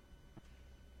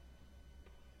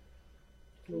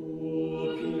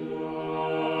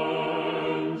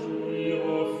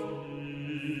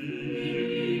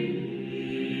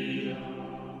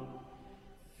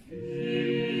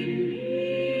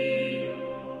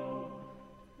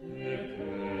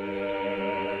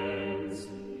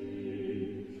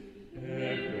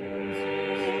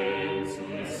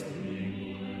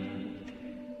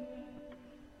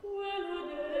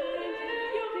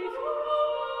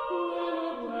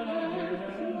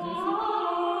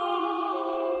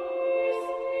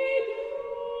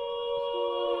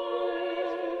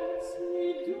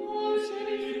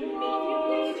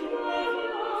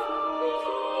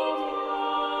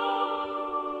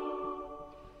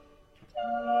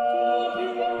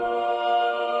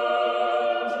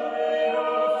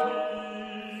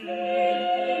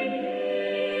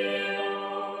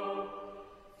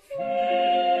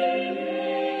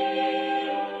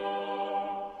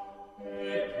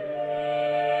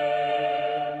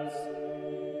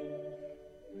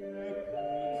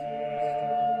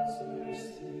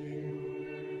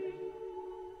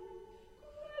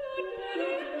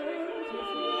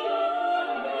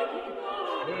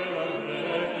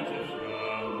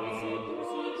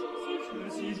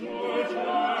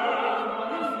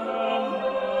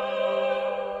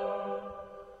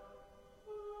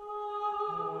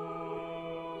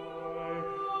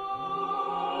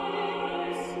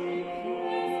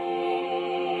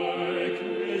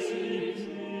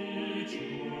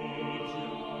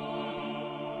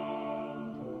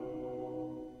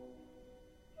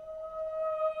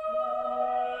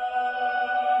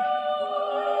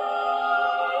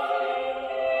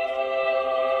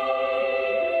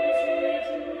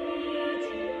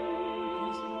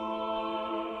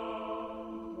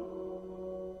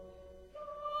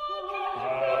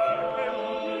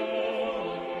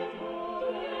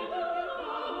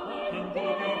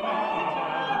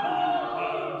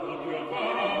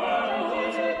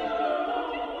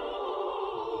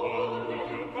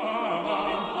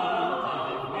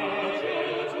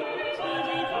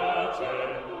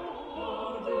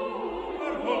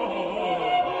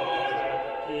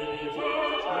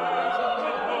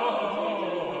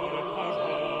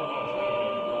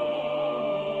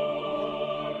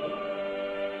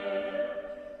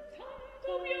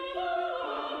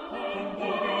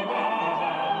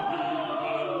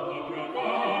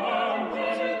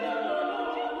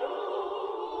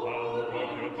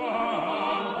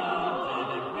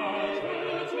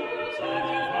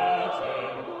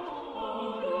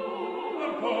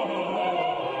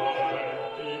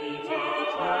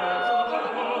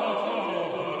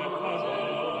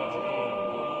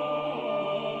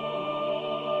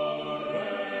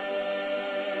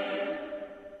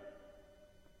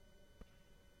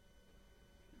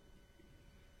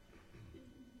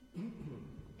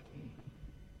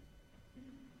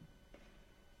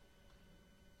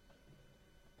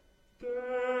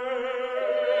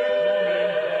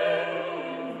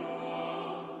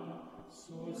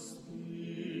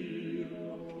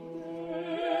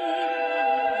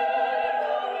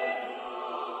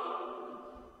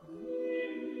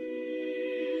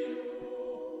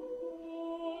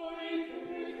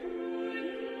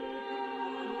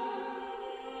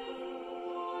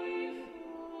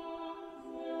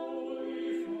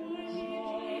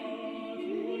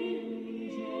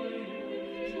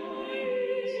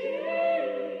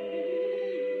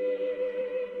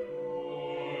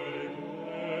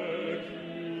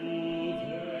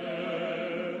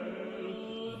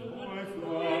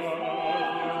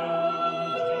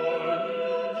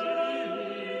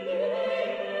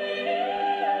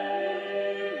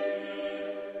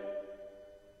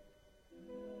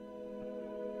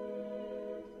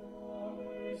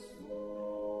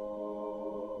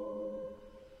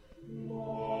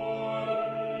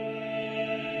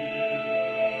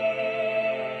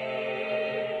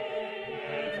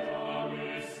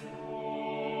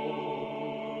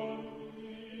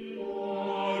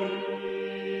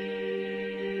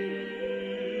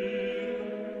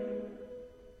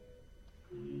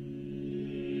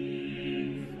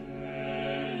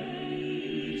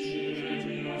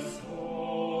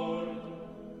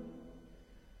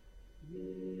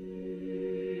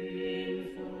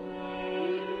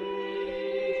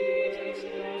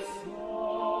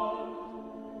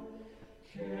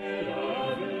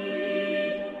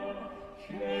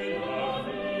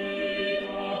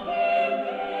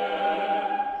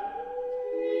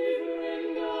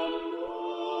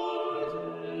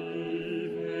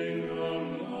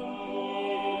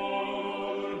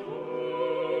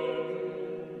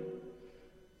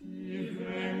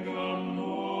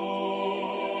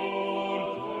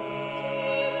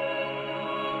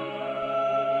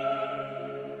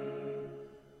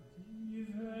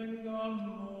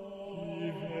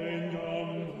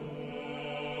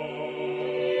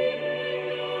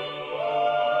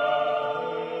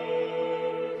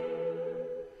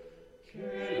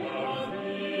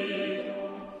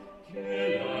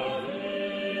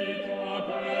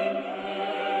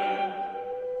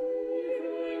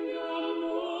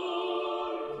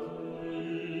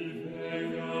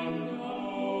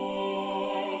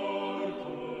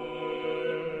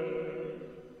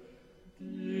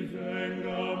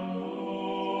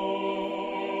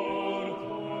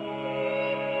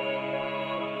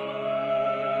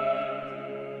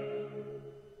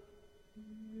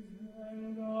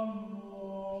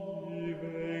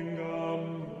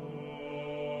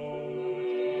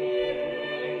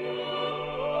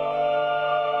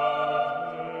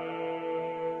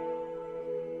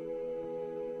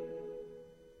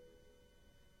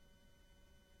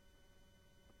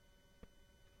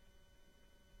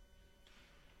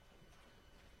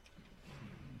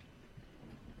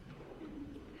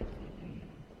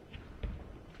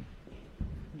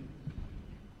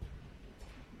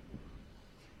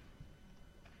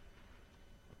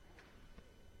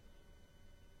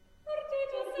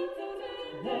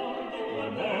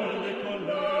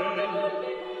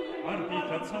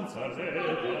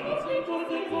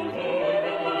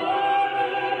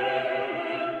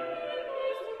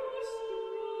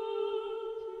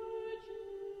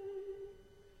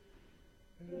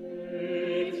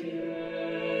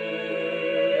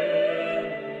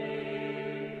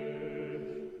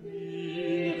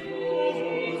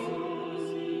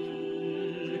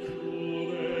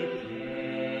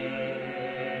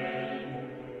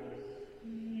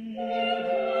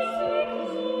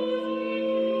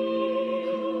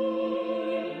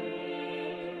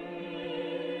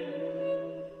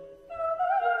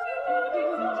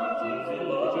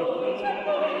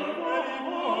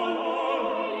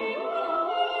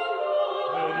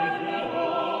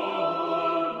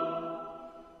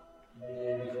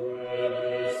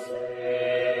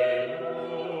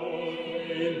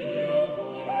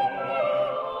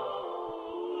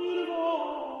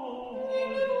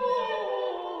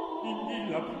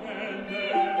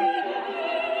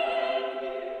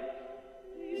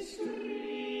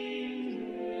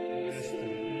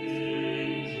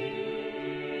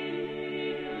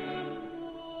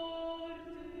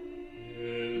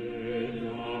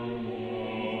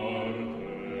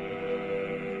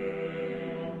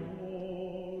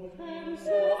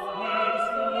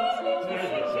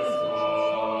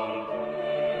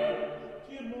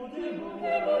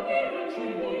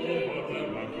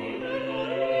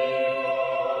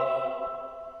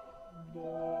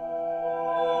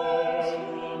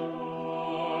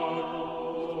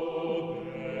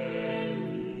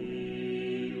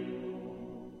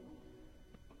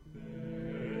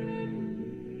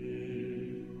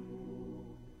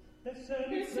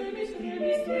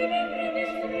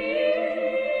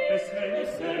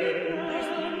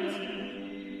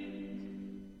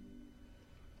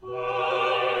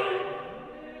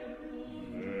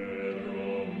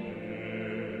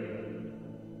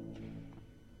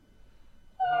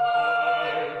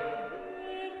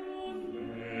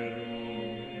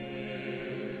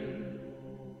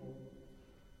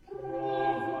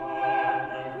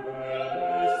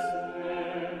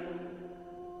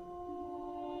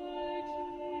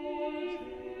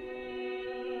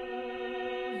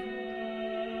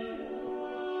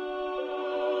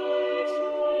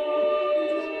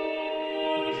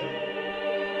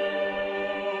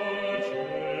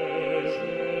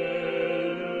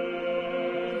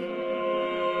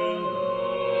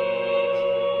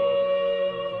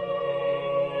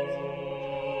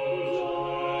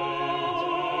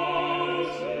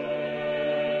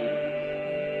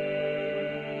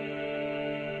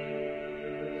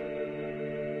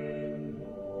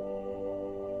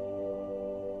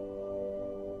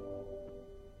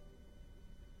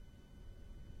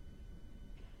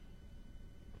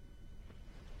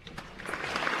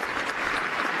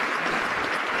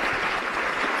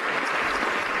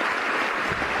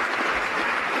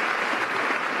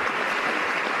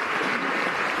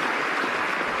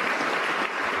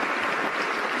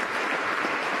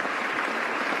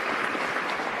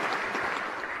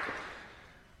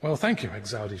 Well, thank you,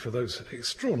 Exaudi, for those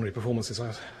extraordinary performances. I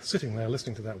was sitting there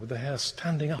listening to that with the hair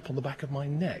standing up on the back of my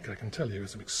neck. I can tell you,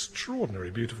 some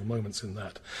extraordinary, beautiful moments in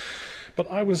that.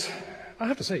 But I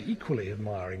have to say, equally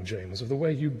admiring, James, of the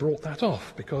way you brought that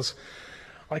off, because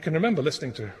I can remember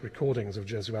listening to recordings of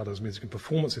Gesualdo's music and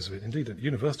performances of it. Indeed, at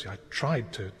university, I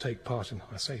tried to take part in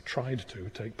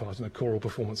a choral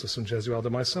performance of some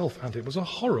Gesualdo myself, and it was a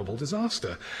horrible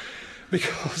disaster,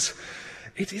 because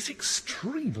it is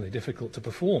extremely difficult to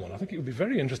perform, and I think it would be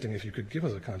very interesting if you could give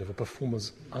us a kind of a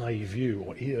performer's eye view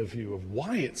or ear view of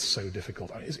why it's so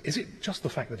difficult. I mean, is it just the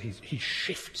fact that he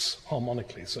shifts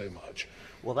harmonically so much?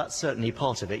 Well, that's certainly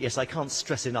part of it. Yes, I can't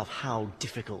stress enough how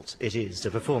difficult it is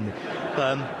to perform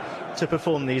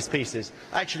these pieces.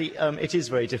 Actually, it is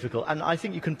very difficult, and I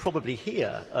think you can probably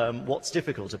hear what's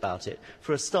difficult about it.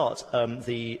 For a start,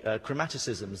 the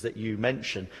chromaticisms that you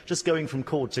mention, just going from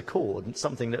chord to chord,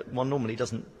 something that one normally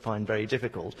doesn't find very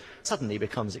difficult, suddenly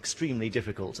becomes extremely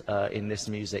difficult in this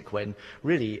music, when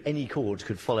really any chord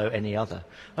could follow any other.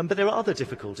 But there are other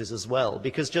difficulties as well,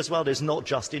 because Gesualdo is not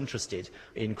just interested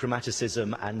in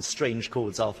chromaticism and strange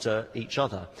chords after each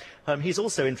other. He's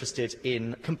also interested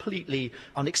in completely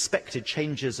unexpected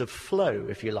changes of flow,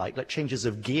 if you like changes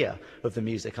of gear of the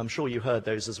music. I'm sure you heard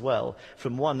those as well.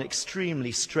 From one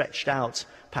extremely stretched out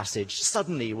passage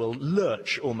suddenly will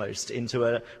lurch almost into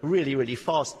a really, really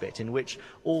fast bit in which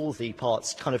all the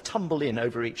parts kind of tumble in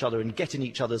over each other and get in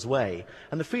each other's way.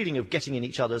 And the feeling of getting in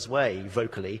each other's way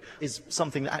vocally is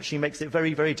something that actually makes it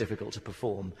very, very difficult to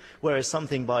perform. Whereas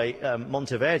something by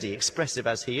Monteverdi, expressive expressive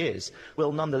as he is,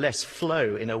 will nonetheless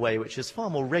flow in a way which is far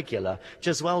more regular.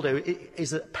 Gesualdo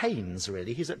is at pains,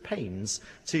 really. He's at pains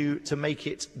to make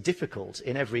it difficult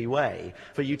in every way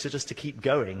for you to keep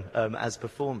going as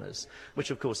performers,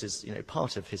 which of course is, you know,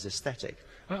 part of his aesthetic.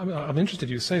 I'm interested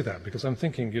you say that, because I'm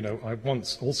thinking, you know, I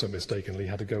once also mistakenly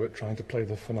had a go at trying to play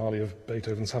the finale of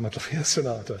Beethoven's Hammer Clavier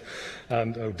Sonata,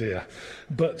 and oh dear.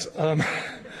 But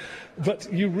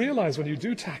you realise when you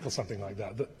do tackle something like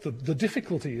that, that the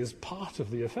difficulty is part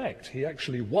of the effect. He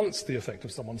actually wants the effect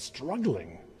of someone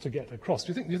struggling to get across.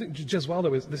 Do you think Gesualdo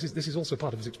this is also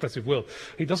part of his expressive will?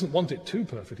 He doesn't want it too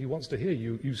perfect. He wants to hear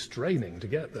you straining to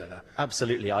get there.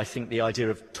 Absolutely. I think the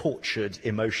idea of tortured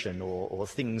emotion or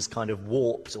things kind of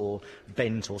warped or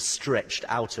bent or stretched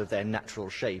out of their natural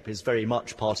shape is very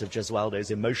much part of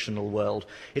Gesualdo's emotional world.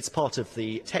 It's part of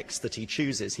the text that he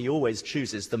chooses. He always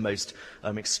chooses the most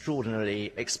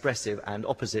extraordinarily expressive and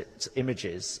opposite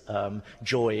images,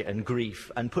 joy and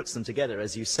grief, and puts them together,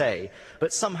 as you say.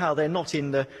 But somehow they're not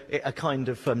in a kind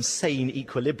of sane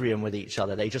equilibrium with each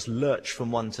other. They just lurch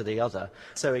from one to the other.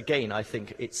 So again, I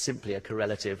think it's simply a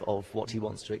correlative of what he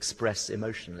wants to express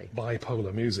emotionally.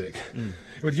 Bipolar music.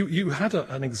 But you had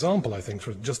an example, I think,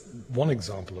 for just one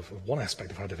example of one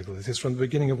aspect of how difficult it is from the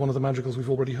beginning of one of the madrigals we've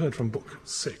already heard from Book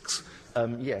 6.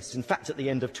 Yes, in fact, at the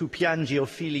end of Tu piangi o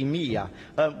figli mia,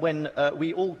 when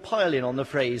we all pile in on the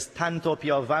phrase tanto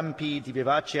più vampi di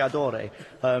vivace adore,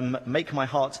 make my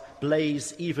heart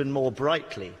blaze even more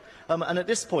brightly. And at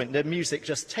this point, the music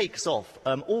just takes off,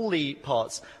 all the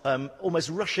parts almost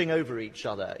rushing over each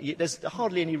other. There's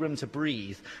hardly any room to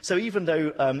breathe. So even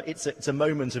though it's a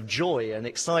moment of joy and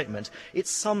excitement, it's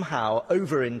somehow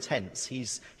over-intense.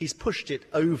 He's pushed it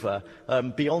over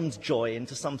beyond joy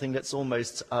into something that's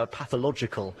almost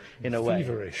pathological in a way.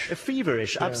 Feverish.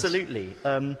 Feverish, yes. Absolutely.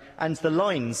 And the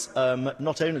lines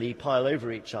not only pile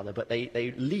over each other, but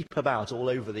they leap about all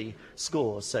over the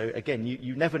score. So again,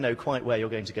 you never know quite where you're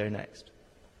going to go next.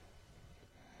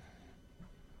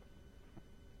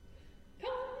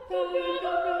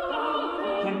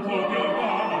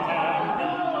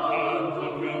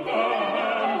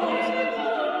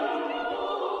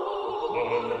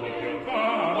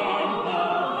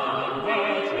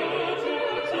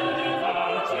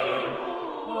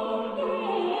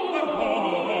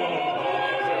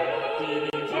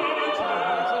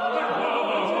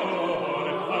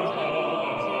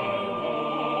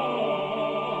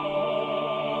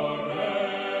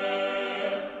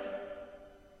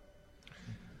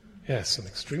 Yes, some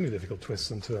extremely difficult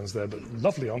twists and turns there, but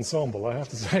lovely ensemble, I have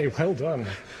to say. Well done.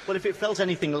 Well, if it felt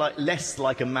anything less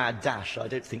like a mad dash, I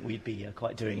don't think we'd be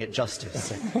quite doing it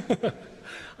justice. I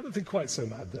don't think quite so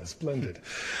mad there. Splendid.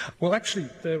 Well, actually,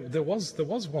 there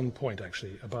was one point,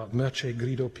 actually, about Merce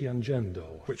grido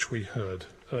piangendo, which we heard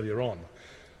earlier on.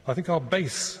 I think our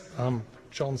bass,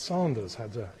 John Sanders,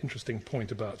 had an interesting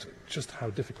point about just how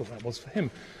difficult that was for him.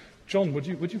 John, would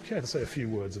you care to say a few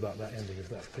words about that ending of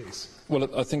that piece? Well,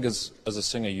 I think as a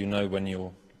singer, you know when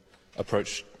you're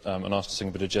approached and asked to sing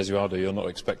a bit of Gesualdo, you're not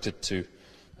expected to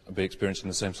be experiencing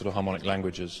the same sort of harmonic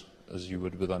language as you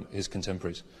would with his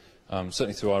contemporaries.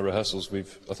 Certainly through our rehearsals,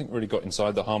 we've, I think, really got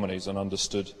inside the harmonies and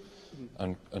understood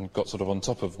and got sort of on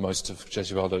top of most of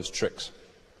Gesualdo's tricks.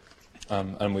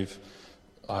 And we've,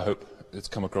 I hope it's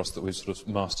come across that we've sort of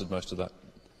mastered most of that.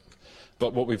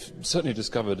 But what we've certainly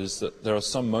discovered is that there are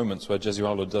some moments where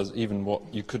Gesualdo does even what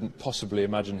you couldn't possibly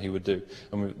imagine he would do.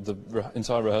 And the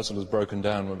entire rehearsal is broken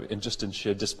down just in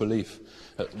sheer disbelief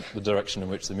at the direction in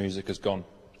which the music has gone.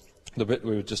 The bit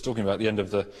we were just talking about, at the end of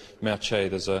the Merce,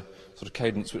 there's a sort of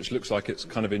cadence which looks like it's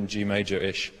kind of in G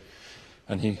major-ish.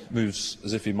 And he moves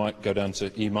as if he might go down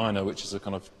to E minor, which is a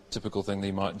kind of typical thing that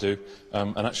he might do.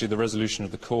 And actually the resolution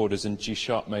of the chord is in G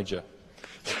sharp major,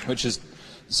 which is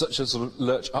such a sort of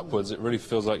lurch upwards, it really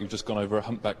feels like you've just gone over a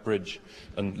humpback bridge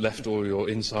and left all your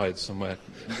insides somewhere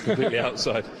completely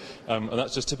outside. And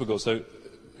that's just typical. So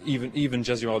even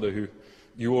Gesualdo, who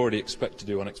you already expect to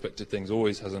do unexpected things,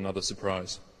 always has another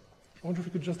surprise. I wonder if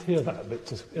we could just hear that a bit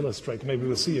to illustrate. Maybe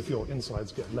we'll see if your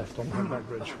insides get left on the humpback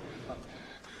bridge.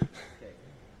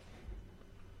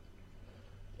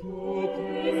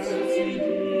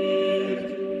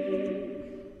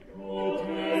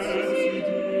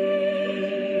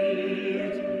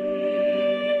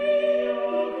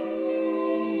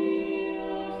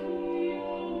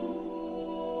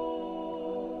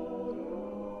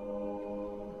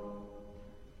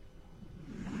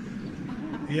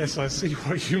 Yes, I see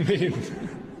what you mean.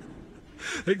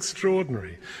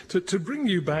 Extraordinary. To bring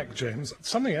you back, James,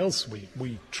 something else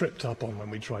we tripped up on when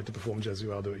we tried to perform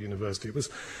Gesualdo at university, it was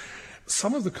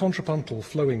some of the contrapuntal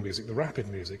flowing music, the rapid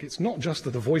music, it's not just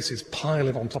that the voices pile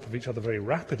in on top of each other very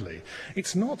rapidly.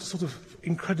 It's not sort of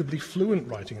incredibly fluent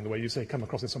writing in the way you say come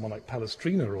across in someone like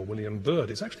Palestrina or William Byrd.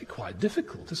 It's actually quite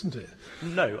difficult, isn't it?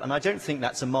 No, and I don't think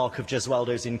that's a mark of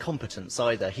Gesualdo's incompetence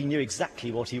either. He knew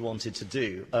exactly what he wanted to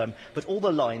do, but all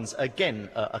the lines, again,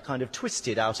 are kind of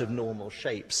twisted out of normal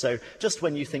shape. So just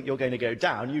when you think you're going to go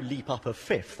down, you leap up a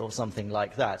fifth or something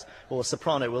like that, or a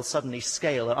soprano will suddenly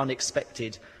scale an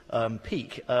unexpected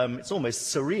peak. It's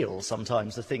almost surreal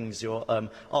sometimes, the things you're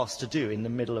asked to do in the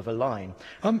middle of a line.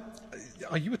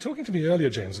 You were talking to me earlier,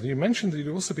 James, and you mentioned that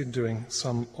you'd also been doing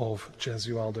some of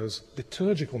Gesualdo's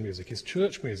liturgical music, his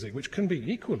church music, which can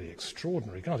be equally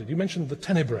extraordinary, can't it? You mentioned the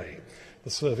Tenebrae, the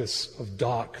service of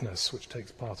darkness, which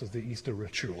takes part of the Easter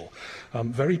ritual.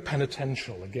 Very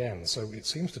penitential, again, so it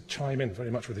seems to chime in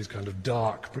very much with these kind of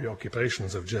dark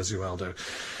preoccupations of Gesualdo.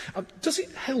 Does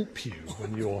it help you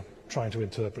when you're trying to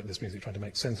interpret this music, trying to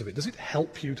make sense of it? Does it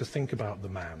help you to think about the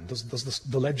man? Does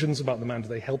the legends about the man, do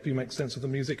they help you make sense of the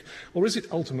music? Or is it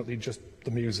ultimately just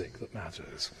the music that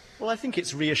matters? Well, I think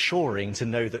it's reassuring to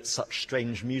know that such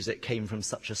strange music came from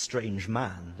such a strange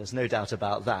man. There's no doubt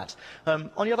about that.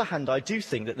 On the other hand, I do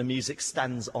think that the music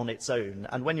stands on its own,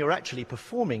 and when you're actually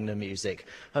performing the music,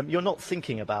 you're not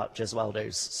thinking about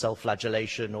Gesualdo's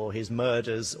self-flagellation or his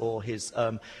murders or his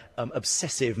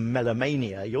obsessive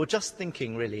melomania. You're just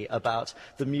thinking really about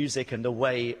the music and the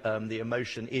way the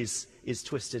emotion is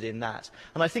twisted in that.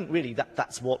 And I think really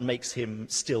that's what makes him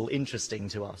still interesting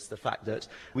to us, the fact that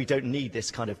we don't need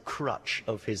this kind of crutch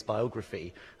of his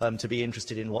biography to be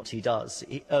interested in what he does.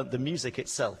 The music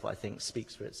itself, I think,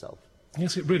 speaks for itself.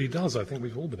 Yes, it really does. I think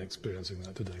we've all been experiencing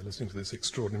that today, listening to this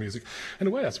extraordinary music. In a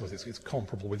way, I suppose it's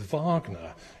comparable with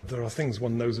Wagner. There are things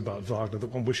one knows about Wagner that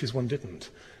one wishes one didn't.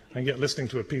 And yet, listening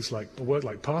to a work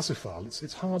like Parsifal,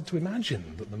 it's hard to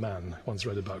imagine that the man once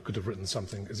read about could have written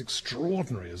something as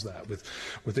extraordinary as that,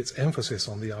 with its emphasis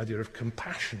on the idea of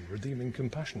compassion, redeeming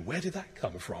compassion. Where did that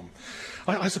come from?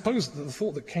 I suppose that the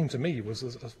thought that came to me was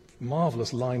a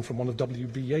marvellous line from one of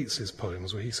W.B. Yeats's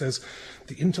poems, where he says,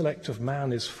 "The intellect of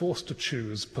man is forced to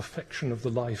choose perfection of the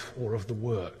life or of the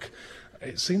work."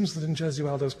 It seems that in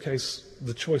Gesualdo's case,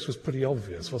 the choice was pretty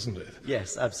obvious, wasn't it?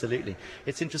 Yes, absolutely.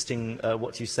 It's interesting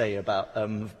what you say about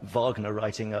Wagner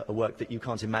writing a work that you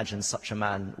can't imagine such a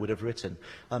man would have written.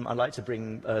 I'd like to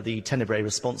bring the Tenebrae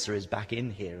responsories back in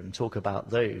here and talk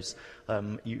about those.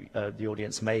 The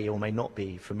audience may or may not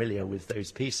be familiar with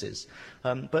those pieces.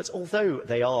 But although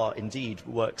they are indeed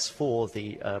works for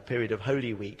the period of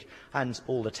Holy Week, and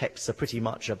all the texts are pretty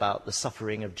much about the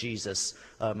suffering of Jesus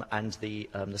and the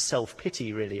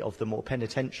self-pity, really, of the more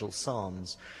penitential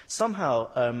psalms,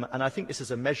 somehow, and I think this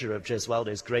is a measure of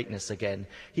Gesualdo's greatness again,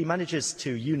 he manages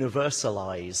to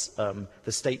universalize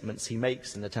the statements he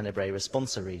makes in the Tenebrae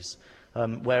responsories.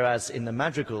 Whereas in the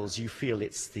madrigals you feel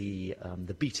it's the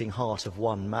beating heart of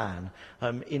one man.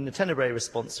 In the Tenebrae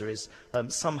responsories,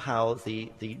 somehow the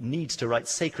need to write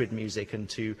sacred music and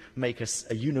to make a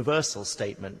universal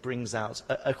statement brings out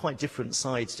a quite different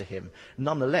side to him.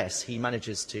 Nonetheless, he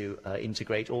manages to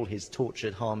integrate all his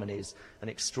tortured harmonies and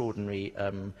extraordinary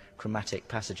chromatic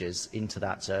passages into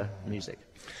that music.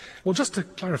 Well, just to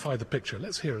clarify the picture,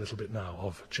 let's hear a little bit now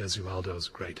of Gesualdo's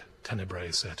great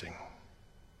Tenebrae setting.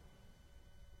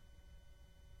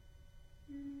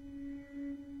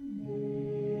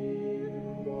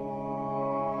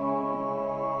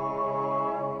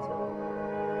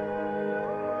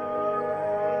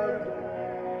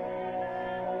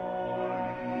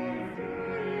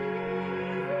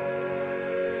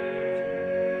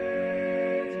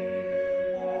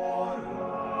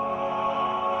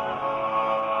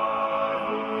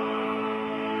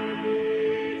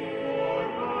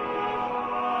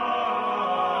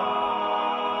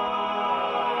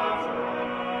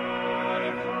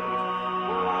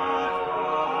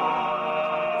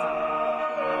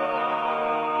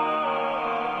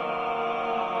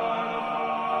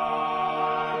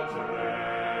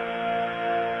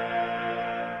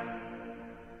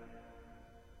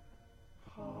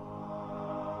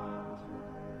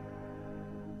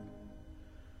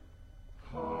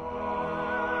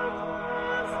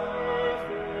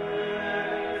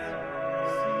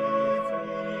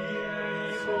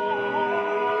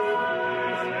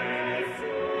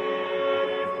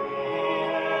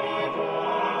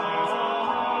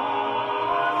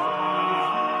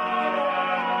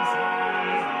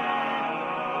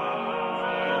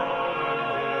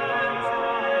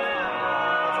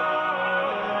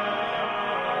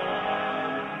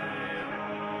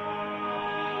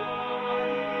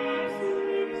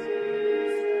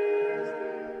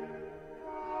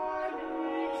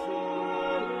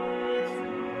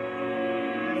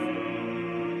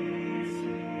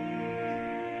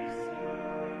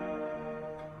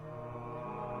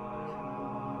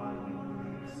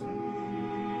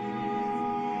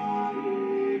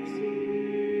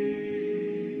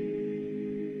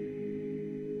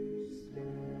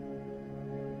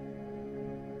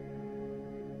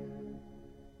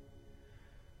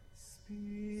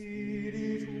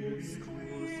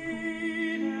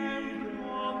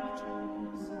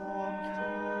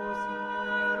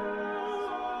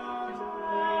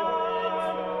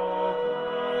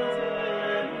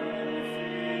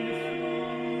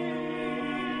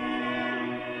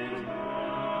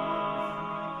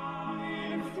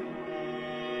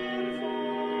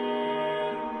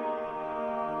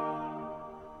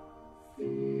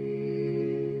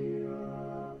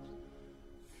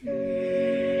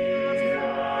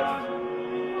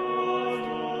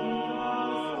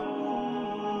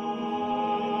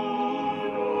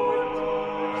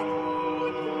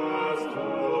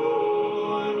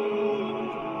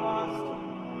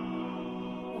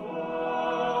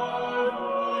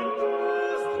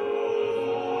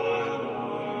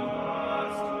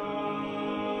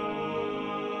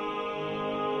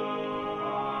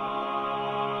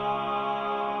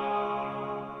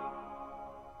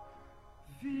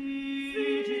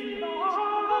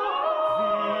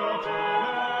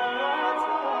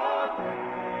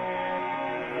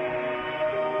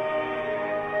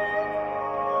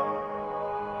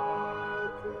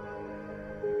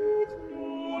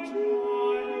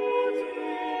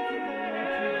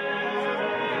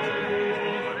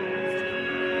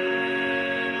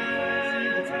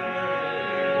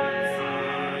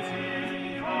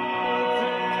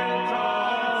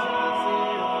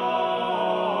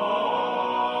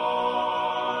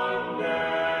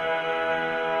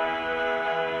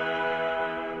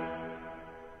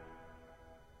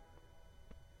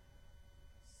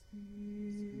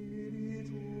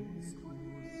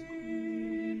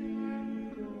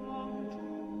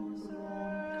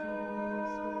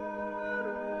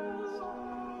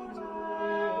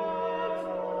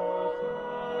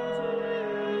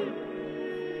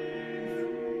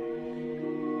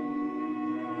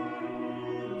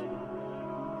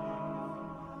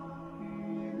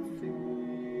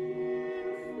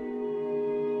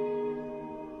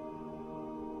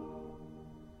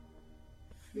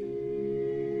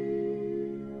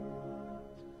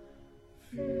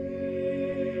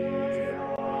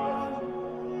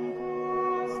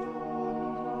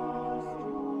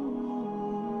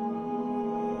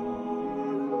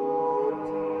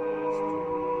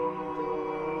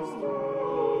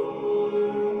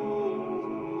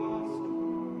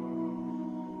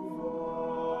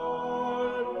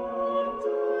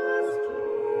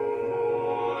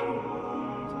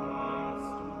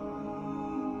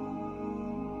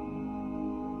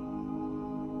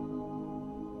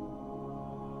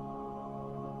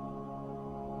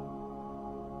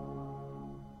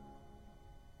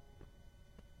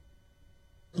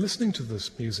 listening to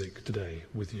this music today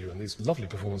with you and these lovely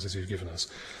performances you've given us,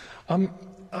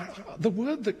 the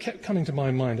word that kept coming to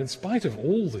my mind, in spite of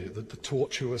all the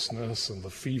tortuousness and the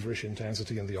feverish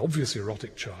intensity and the obvious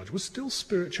erotic charge, was still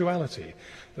spirituality.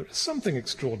 There is something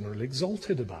extraordinarily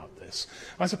exalted about this.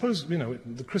 I suppose,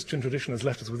 the Christian tradition has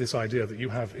left us with this idea that you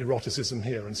have eroticism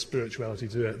here and spirituality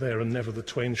there, and never the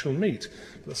twain shall meet.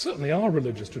 But there certainly are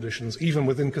religious traditions, even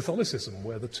within Catholicism,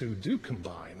 where the two do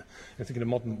combine. I think in a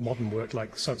modern work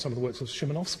like some of the works of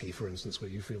Szymanowski, for instance, where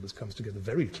you feel this comes together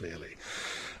very clearly.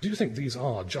 Do you think these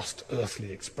are just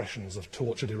earthly expressions of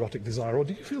tortured erotic desire, or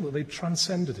do you feel that they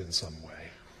transcend it in some way?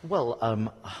 Well,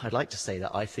 I'd like to say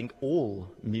that I think all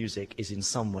music is in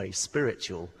some way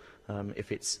spiritual,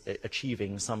 if it's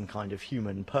achieving some kind of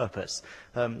human purpose.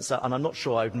 And I'm not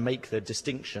sure I would make the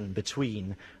distinction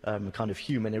between a kind of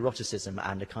human eroticism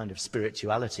and a kind of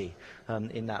spirituality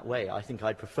in that way. I think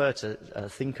I'd prefer to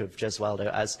think of Gesualdo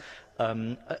as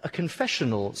a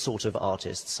confessional sort of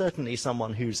artist, certainly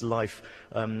someone whose life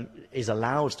is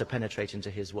allowed to penetrate into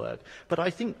his work. But I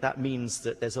think that means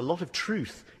that there's a lot of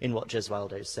truth in what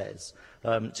Gesualdo says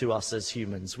to us as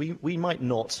humans. We might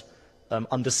not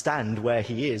understand where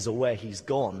he is or where he's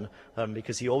gone,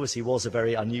 because he obviously was a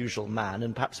very unusual man,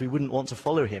 and perhaps we wouldn't want to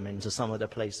follow him into some of the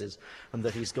places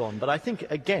that he's gone. But I think,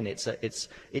 again,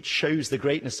 it shows the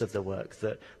greatness of the work,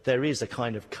 that there is a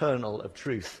kind of kernel of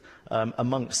truth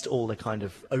amongst all the kind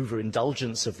of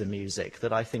overindulgence of the music,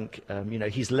 that I think,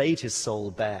 he's laid his soul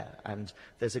bare, and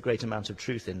there's a great amount of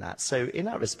truth in that. So in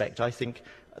that respect, I think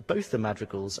both the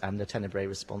madrigals and the tenebrae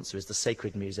responses, the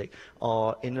sacred music,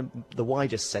 are, in the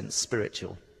widest sense,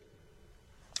 spiritual.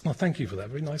 Well, thank you for that.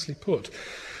 Very nicely put.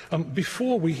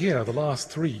 Before we hear the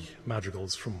last three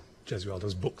madrigals from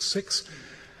Gesualdo's Book 6,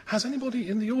 has anybody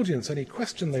in the audience any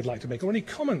question they'd like to make or any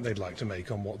comment they'd like to make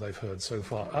on what they've heard so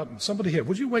far? Somebody here,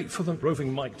 would you wait for the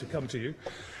roving mic to come to you?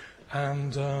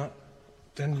 And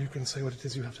then you can say what it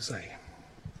is you have to say.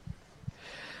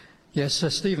 Yes,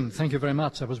 Stephen, thank you very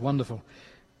much. That was wonderful.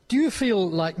 Do you feel,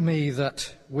 like me,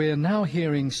 that we're now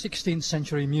hearing 16th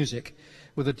century music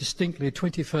with a distinctly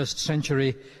 21st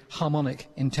century harmonic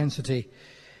intensity,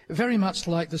 very much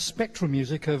like the spectral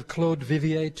music of Claude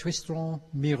Vivier, Twistron,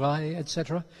 Mirail,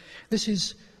 etc.? This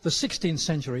is the 16th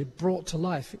century brought to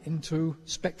life into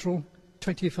spectral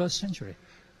 21st century.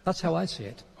 That's how I see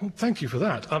it. Well, thank you for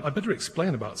that. I better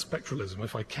explain about spectralism,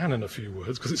 if I can, in a few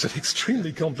words, because it's an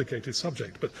extremely complicated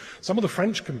subject. But some of the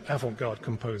French avant-garde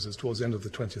composers towards the end of the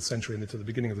 20th century and into the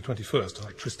beginning of the 21st,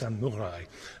 like Tristan Murail,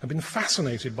 have been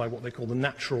fascinated by what they call the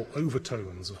natural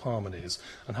overtones of harmonies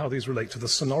and how these relate to the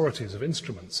sonorities of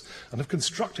instruments, and have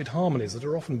constructed harmonies that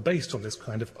are often based on this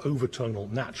kind of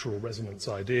overtonal natural resonance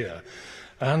idea.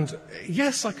 And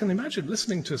yes, I can imagine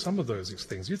listening to some of those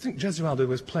things. You think Gesualdo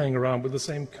was playing around with the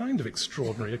same kind of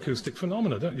extraordinary acoustic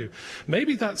phenomena, don't you?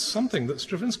 Maybe that's something that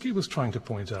Stravinsky was trying to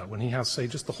point out when he has, say,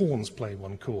 just the horns play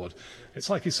one chord. It's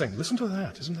like he's saying, listen to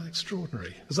that, isn't that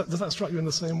extraordinary? Does that strike you in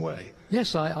the same way?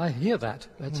 Yes, I hear that.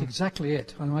 That's exactly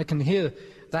it. And I can hear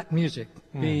that music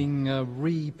being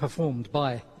re-performed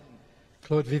by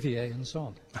Claude Vivier and so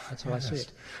on. That's how I see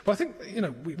it. But I think,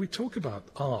 we talk about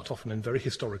art often in very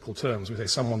historical terms. We say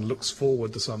someone looks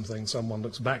forward to something, someone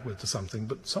looks backward to something,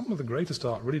 but some of the greatest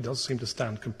art really does seem to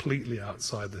stand completely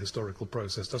outside the historical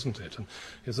process, doesn't it? And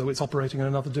as though it's operating in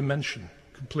another dimension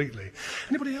completely.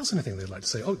 Anybody else anything they'd like to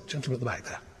say? Oh, gentleman at the back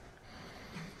there.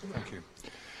 Thank you.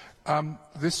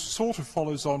 This sort of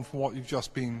follows on from what you've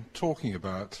just been talking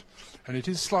about, and it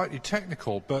is slightly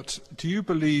technical, but do you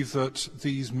believe that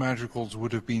these madrigals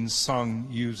would have been sung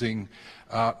using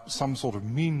some sort of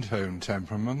mean tone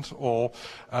temperament or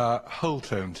whole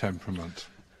tone temperament?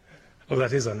 Oh,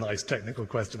 that is a nice technical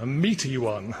question, a meaty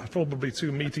one, probably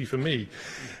too meaty for me.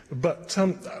 But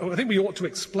I think we ought to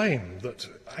explain that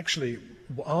actually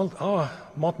our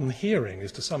modern hearing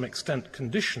is to some extent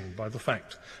conditioned by the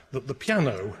fact that the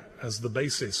piano as the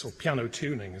basis, or piano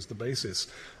tuning as the basis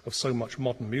of so much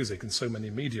modern music and so many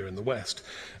media in the West.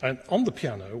 And on the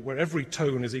piano, where every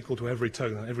tone is equal to every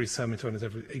tone and every semitone is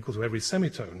equal to every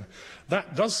semitone,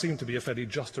 that does seem to be a fairly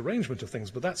just arrangement of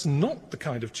things, but that's not the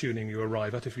kind of tuning you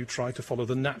arrive at if you try to follow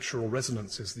the natural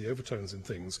resonances, the overtones in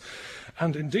things.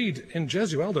 And indeed, in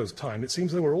Gesualdo's time, it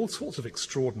seems there were all sorts of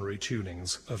extraordinary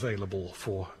tunings available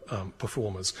for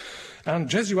performers. And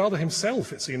Gesualdo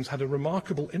himself, it seems, had a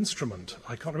remarkable instrument.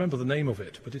 I can't remember the name of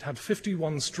it, but it had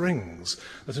 51 strings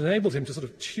that enabled him to sort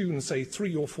of tune, say,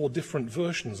 3 or 4 different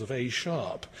versions of A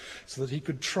sharp, so that he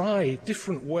could try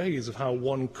different ways of how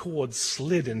one chord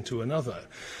slid into another.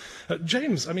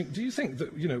 James, I mean, do you think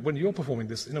that, when you're performing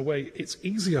this, in a way, it's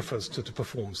easier for us to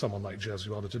perform someone like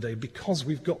Gesualdo today because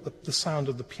we've got the sound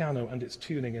of the piano and its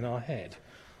tuning in our head?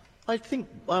 I think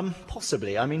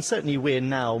possibly. I mean, certainly we're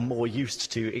now more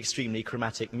used to extremely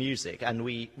chromatic music, and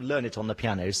we learn it on the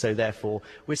piano, so therefore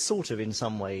we're sort of in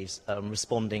some ways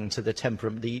responding to the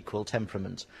equal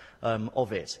temperament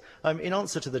of it. In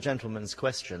answer to the gentleman's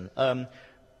question,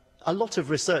 a lot of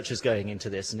research is going into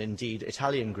this, and indeed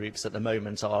Italian groups at the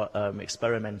moment are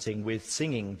experimenting with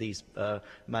singing these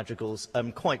madrigals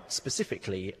quite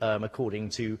specifically according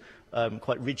to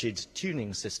quite rigid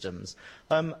tuning systems.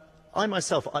 I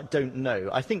myself, I don't know.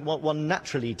 I think what one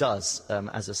naturally does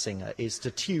as a singer is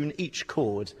to tune each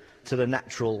chord to the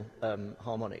natural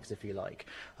harmonics, if you like.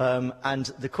 And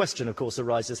the question, of course,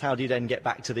 arises, how do you then get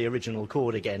back to the original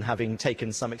chord again, having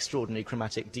taken some extraordinary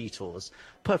chromatic detours?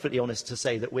 Perfectly honest to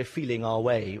say that we're feeling our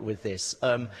way with this.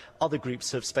 Other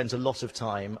groups have spent a lot of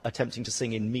time attempting to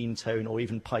sing in mean tone or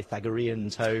even Pythagorean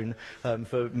tone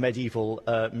for medieval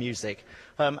music.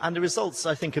 And the results,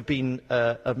 I think, have been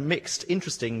mixed,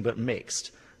 interesting but mixed.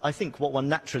 I think what one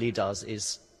naturally does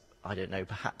is, I don't know,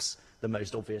 perhaps the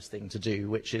most obvious thing to do,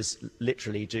 which is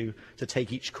literally to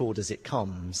take each chord as it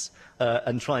comes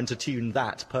and trying to tune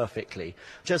that perfectly.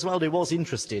 Gesualdo was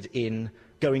interested in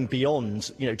going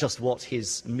beyond, just what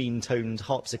his mean-toned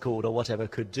harpsichord or whatever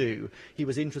could do. He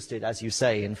was interested, as you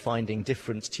say, in finding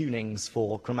different tunings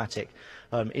for chromatic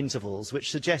intervals, which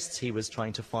suggests he was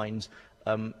trying to find,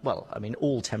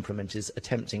 all temperament is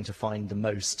attempting to find the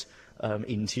most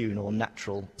in tune or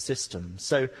natural system.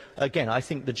 So again, I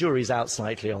think the jury's out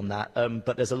slightly on that,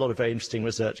 but there's a lot of very interesting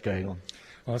research going on.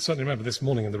 Well, I certainly remember this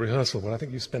morning in the rehearsal when I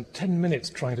think you spent 10 minutes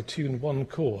trying to tune one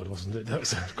chord, wasn't it? That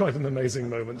was quite an amazing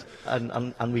moment.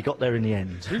 And we got there in the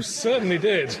end. You certainly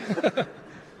did.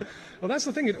 Well, that's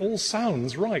the thing, it all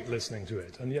sounds right listening to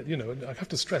it, and yet, I have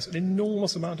to stress, an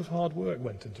enormous amount of hard work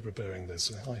went into preparing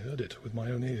this. I heard it with my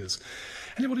own ears.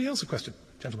 Anybody else a question?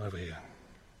 Gentleman over here.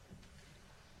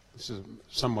 This is a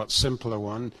somewhat simpler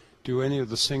one. Do any of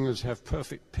the singers have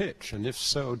perfect pitch? And if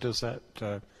so, does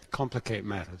that complicate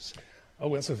matters?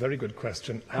 Oh, that's a very good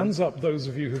question. Hands up those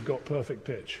of you who've got perfect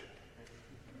pitch.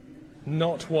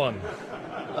 Not one.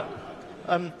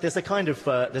 There's a kind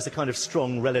of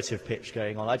strong relative pitch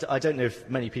going on. I don't know if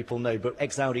many people know, but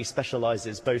Ex-Audi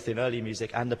specialises both in early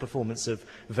music and the performance of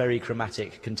very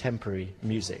chromatic contemporary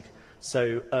music.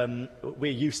 So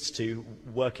we're used to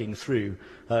working through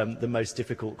the most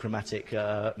difficult chromatic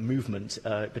movement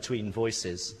between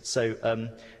voices. So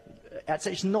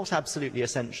it's not absolutely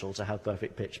essential to have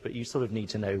perfect pitch, but you sort of need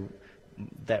to know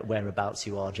whereabouts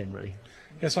you are generally.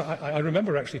 Yes, I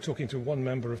remember actually talking to one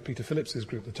member of Peter Phillips's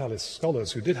group, the Tallis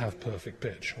Scholars, who did have perfect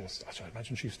pitch, or I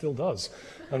imagine she still does,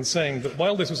 and saying that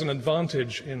while this was an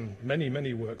advantage in many,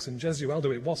 many works, in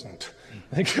Gesualdo it wasn't.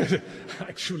 It could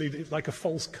actually, it's like a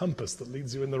false compass that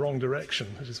leads you in the wrong direction,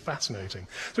 which is fascinating.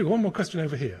 So one more question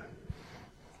over here.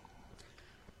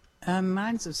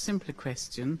 Mine's a simpler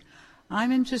question.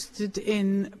 I'm interested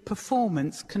in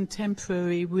performance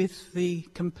contemporary with the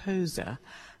composer,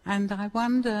 and I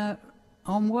wonder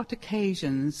on what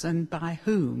occasions and by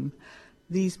whom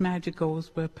these madrigals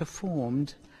were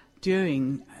performed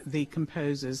during the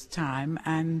composer's time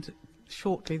and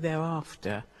shortly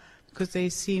thereafter, because they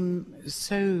seem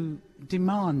so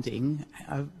demanding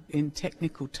in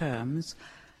technical terms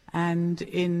and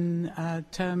in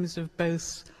terms of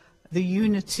both the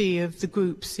unity of the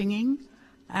group singing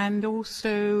and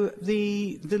also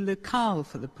the locale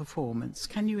for the performance.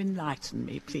 Can you enlighten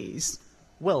me, please?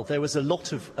 Well, there was a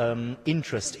lot of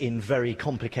interest in very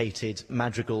complicated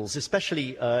madrigals,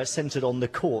 especially centred on the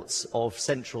courts of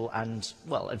central and,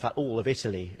 well, in fact, all of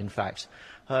Italy, in fact.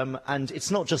 And it's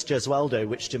not just Gesualdo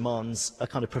which demands a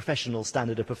kind of professional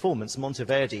standard of performance.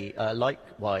 Monteverdi,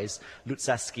 likewise,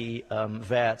 Luzzaschi,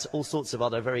 Wert, all sorts of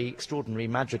other very extraordinary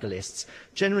madrigalists.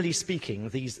 Generally speaking,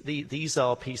 these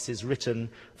are pieces written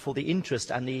for the interest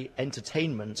and the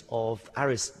entertainment of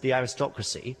the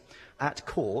aristocracy at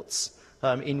courts,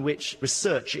 in which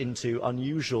research into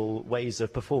unusual ways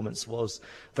of performance was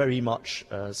very much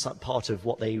part of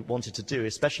what they wanted to do,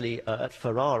 especially at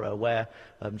Ferrara, where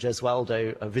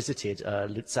Gesualdo visited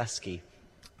Luzzaschi.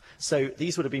 So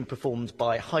these would have been performed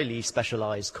by highly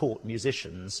specialised court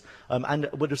musicians and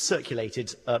would have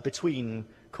circulated between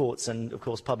courts and, of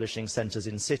course, publishing centres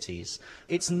in cities.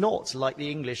 It's not, like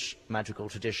the English madrigal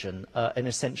tradition, an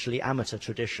essentially amateur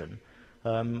tradition.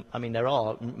 I mean, there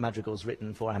are madrigals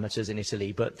written for amateurs in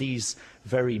Italy, but these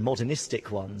very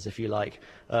modernistic ones, if you like,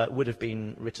 would have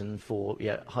been written for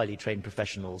highly trained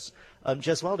professionals.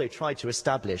 Gesualdo tried to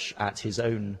establish at his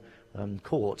own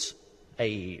court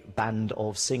a band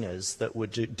of singers that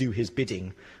would do his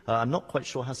bidding. I'm not quite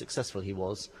sure how successful he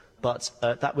was, but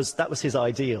that was his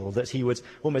ideal, that he would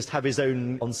almost have his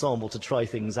own ensemble to try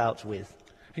things out with.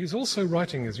 He was also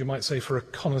writing, as you might say, for a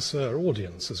connoisseur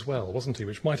audience as well, wasn't he?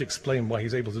 Which might explain why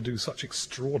he's able to do such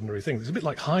extraordinary things. It's a bit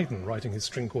like Haydn writing his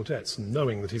string quartets and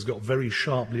knowing that he's got very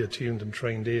sharply attuned and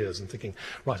trained ears and thinking,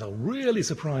 right, I'll really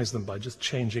surprise them by just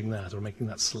changing that or making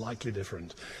that slightly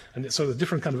different. And it's sort of a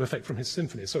different kind of effect from his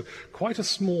symphonies. So quite a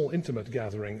small, intimate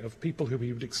gathering of people who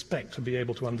we would expect to be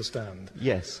able to understand.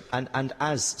 Yes, and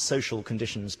as social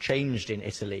conditions changed in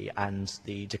Italy and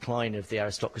the decline of the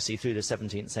aristocracy through the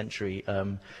 17th century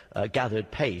gathered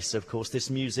pace, of course, this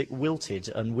music wilted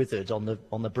and withered on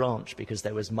the branch because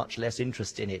there was much less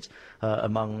interest in it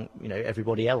among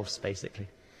everybody else, basically.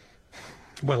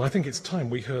 Well, I think it's time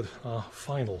we heard our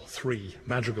final 3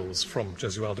 madrigals from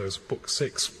Gesualdo's Book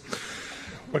 6.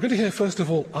 We're going to hear, first of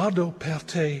all, Ardo per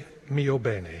te mio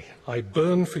bene. I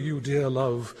burn for you, dear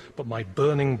love, but my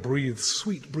burning breathes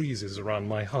sweet breezes around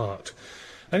my heart.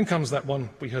 Then comes that one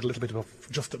we heard a little bit of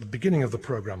just at the beginning of the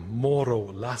programme, Moro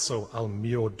lasso al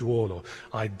mio duolo.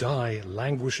 I die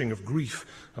languishing of grief,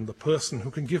 and the person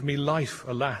who can give me life,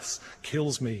 alas,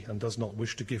 kills me and does not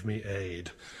wish to give me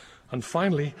aid. And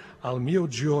finally, al mio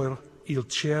gior il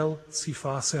ciel si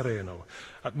fa sereno.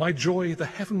 At my joy the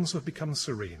heavens have become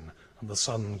serene, and the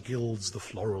sun gilds the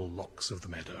floral locks of the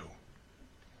meadow.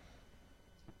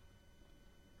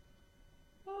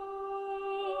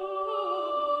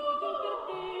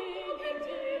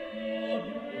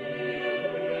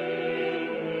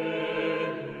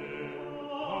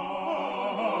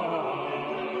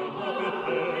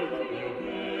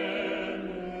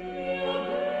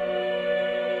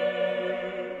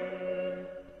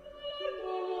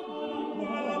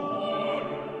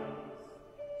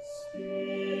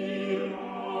 Spira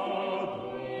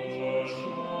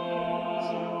doja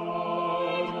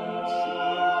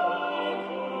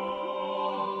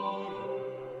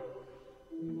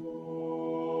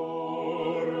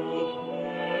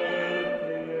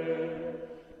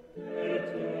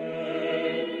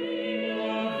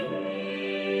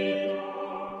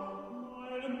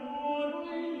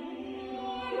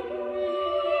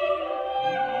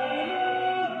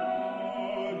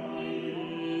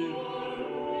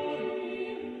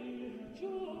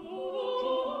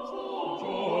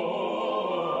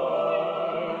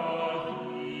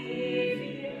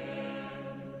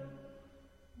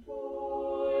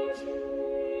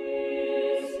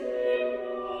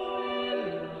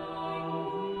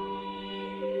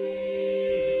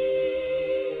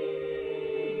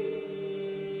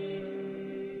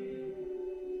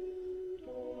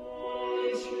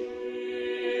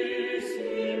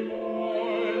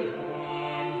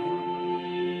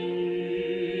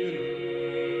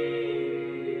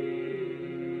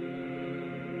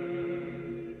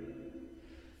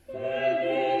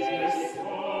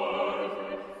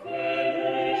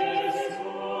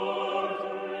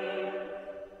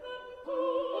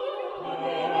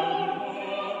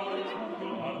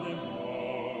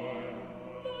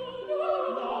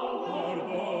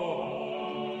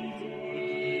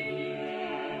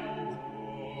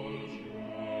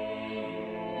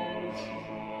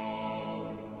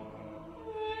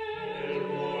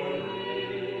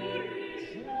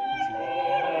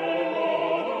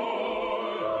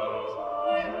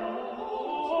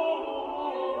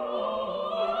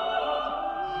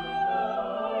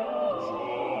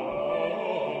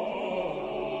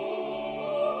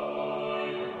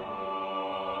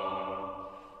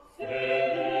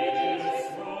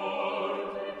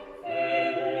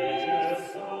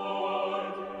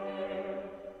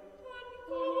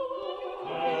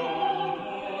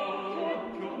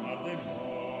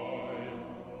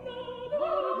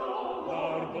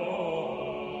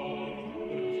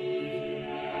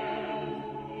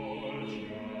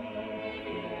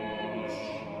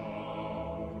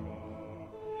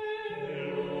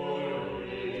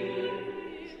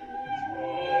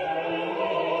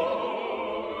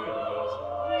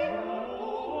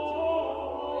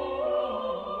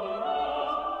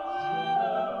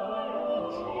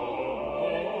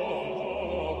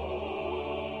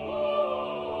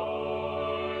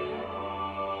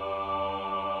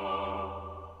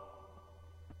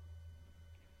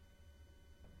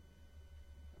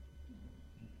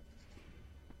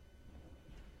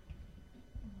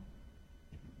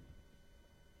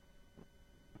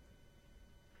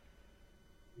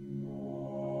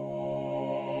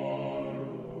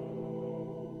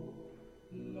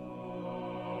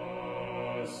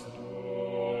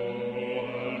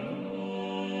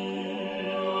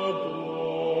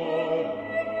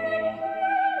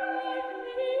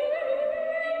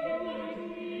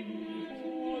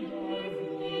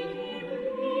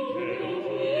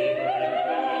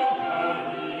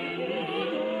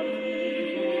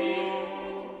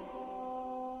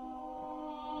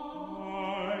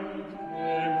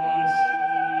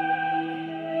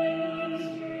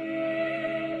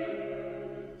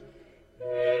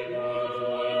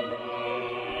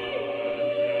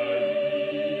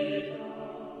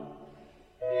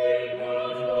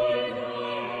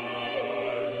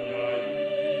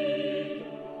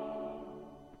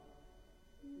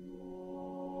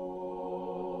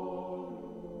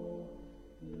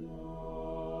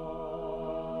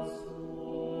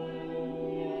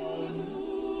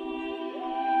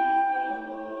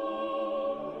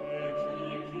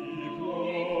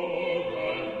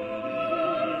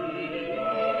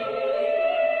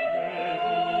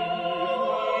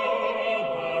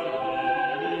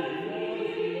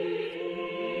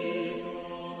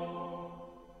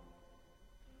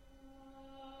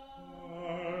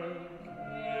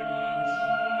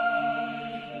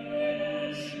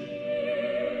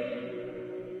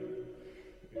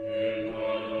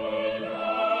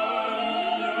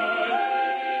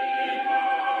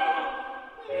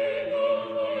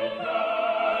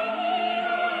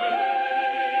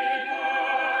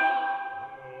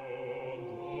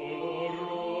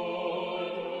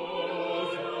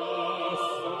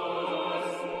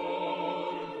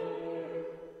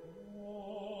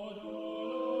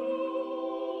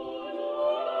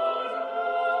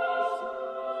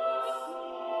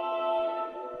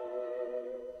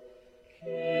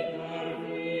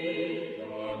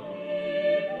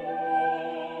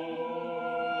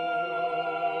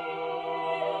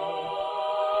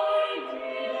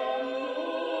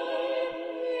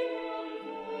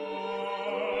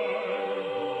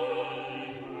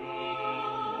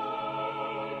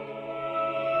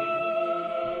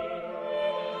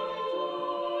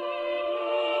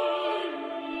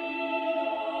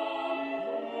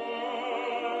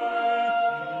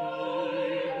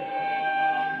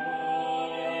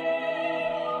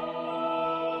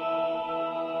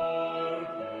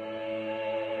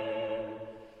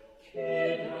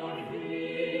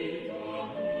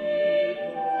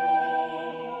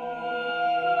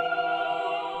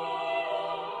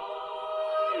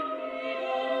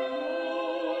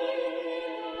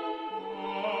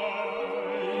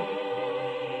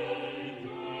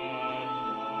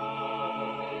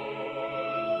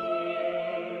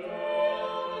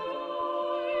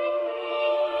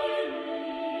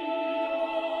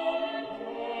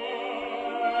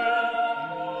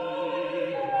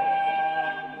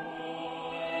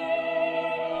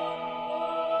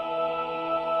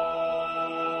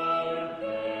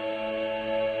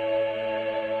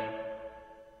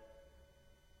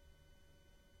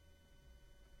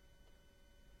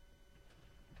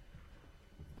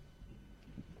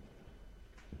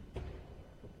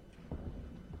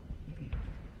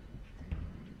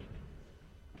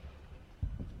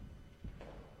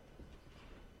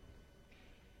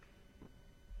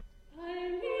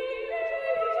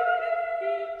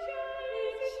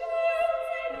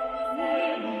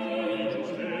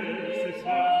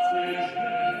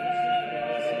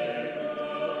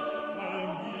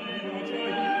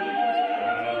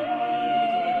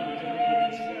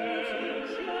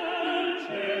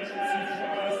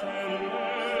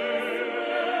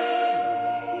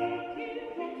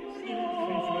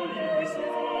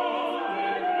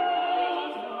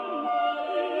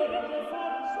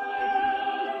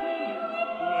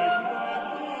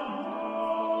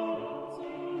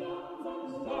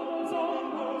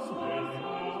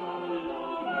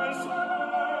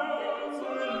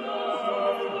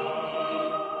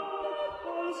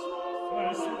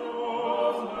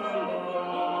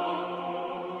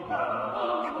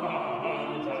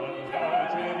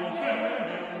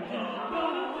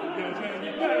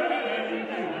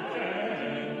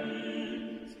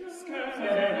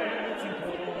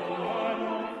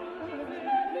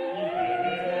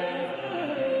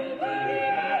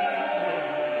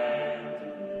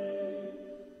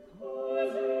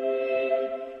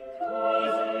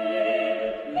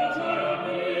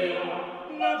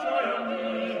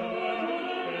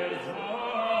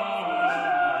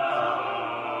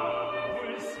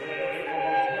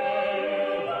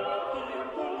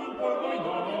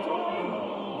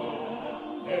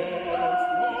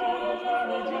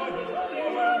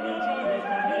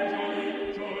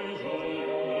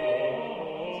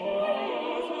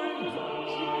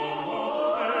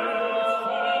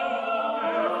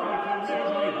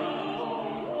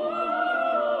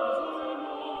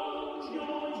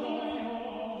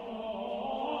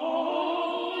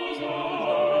song.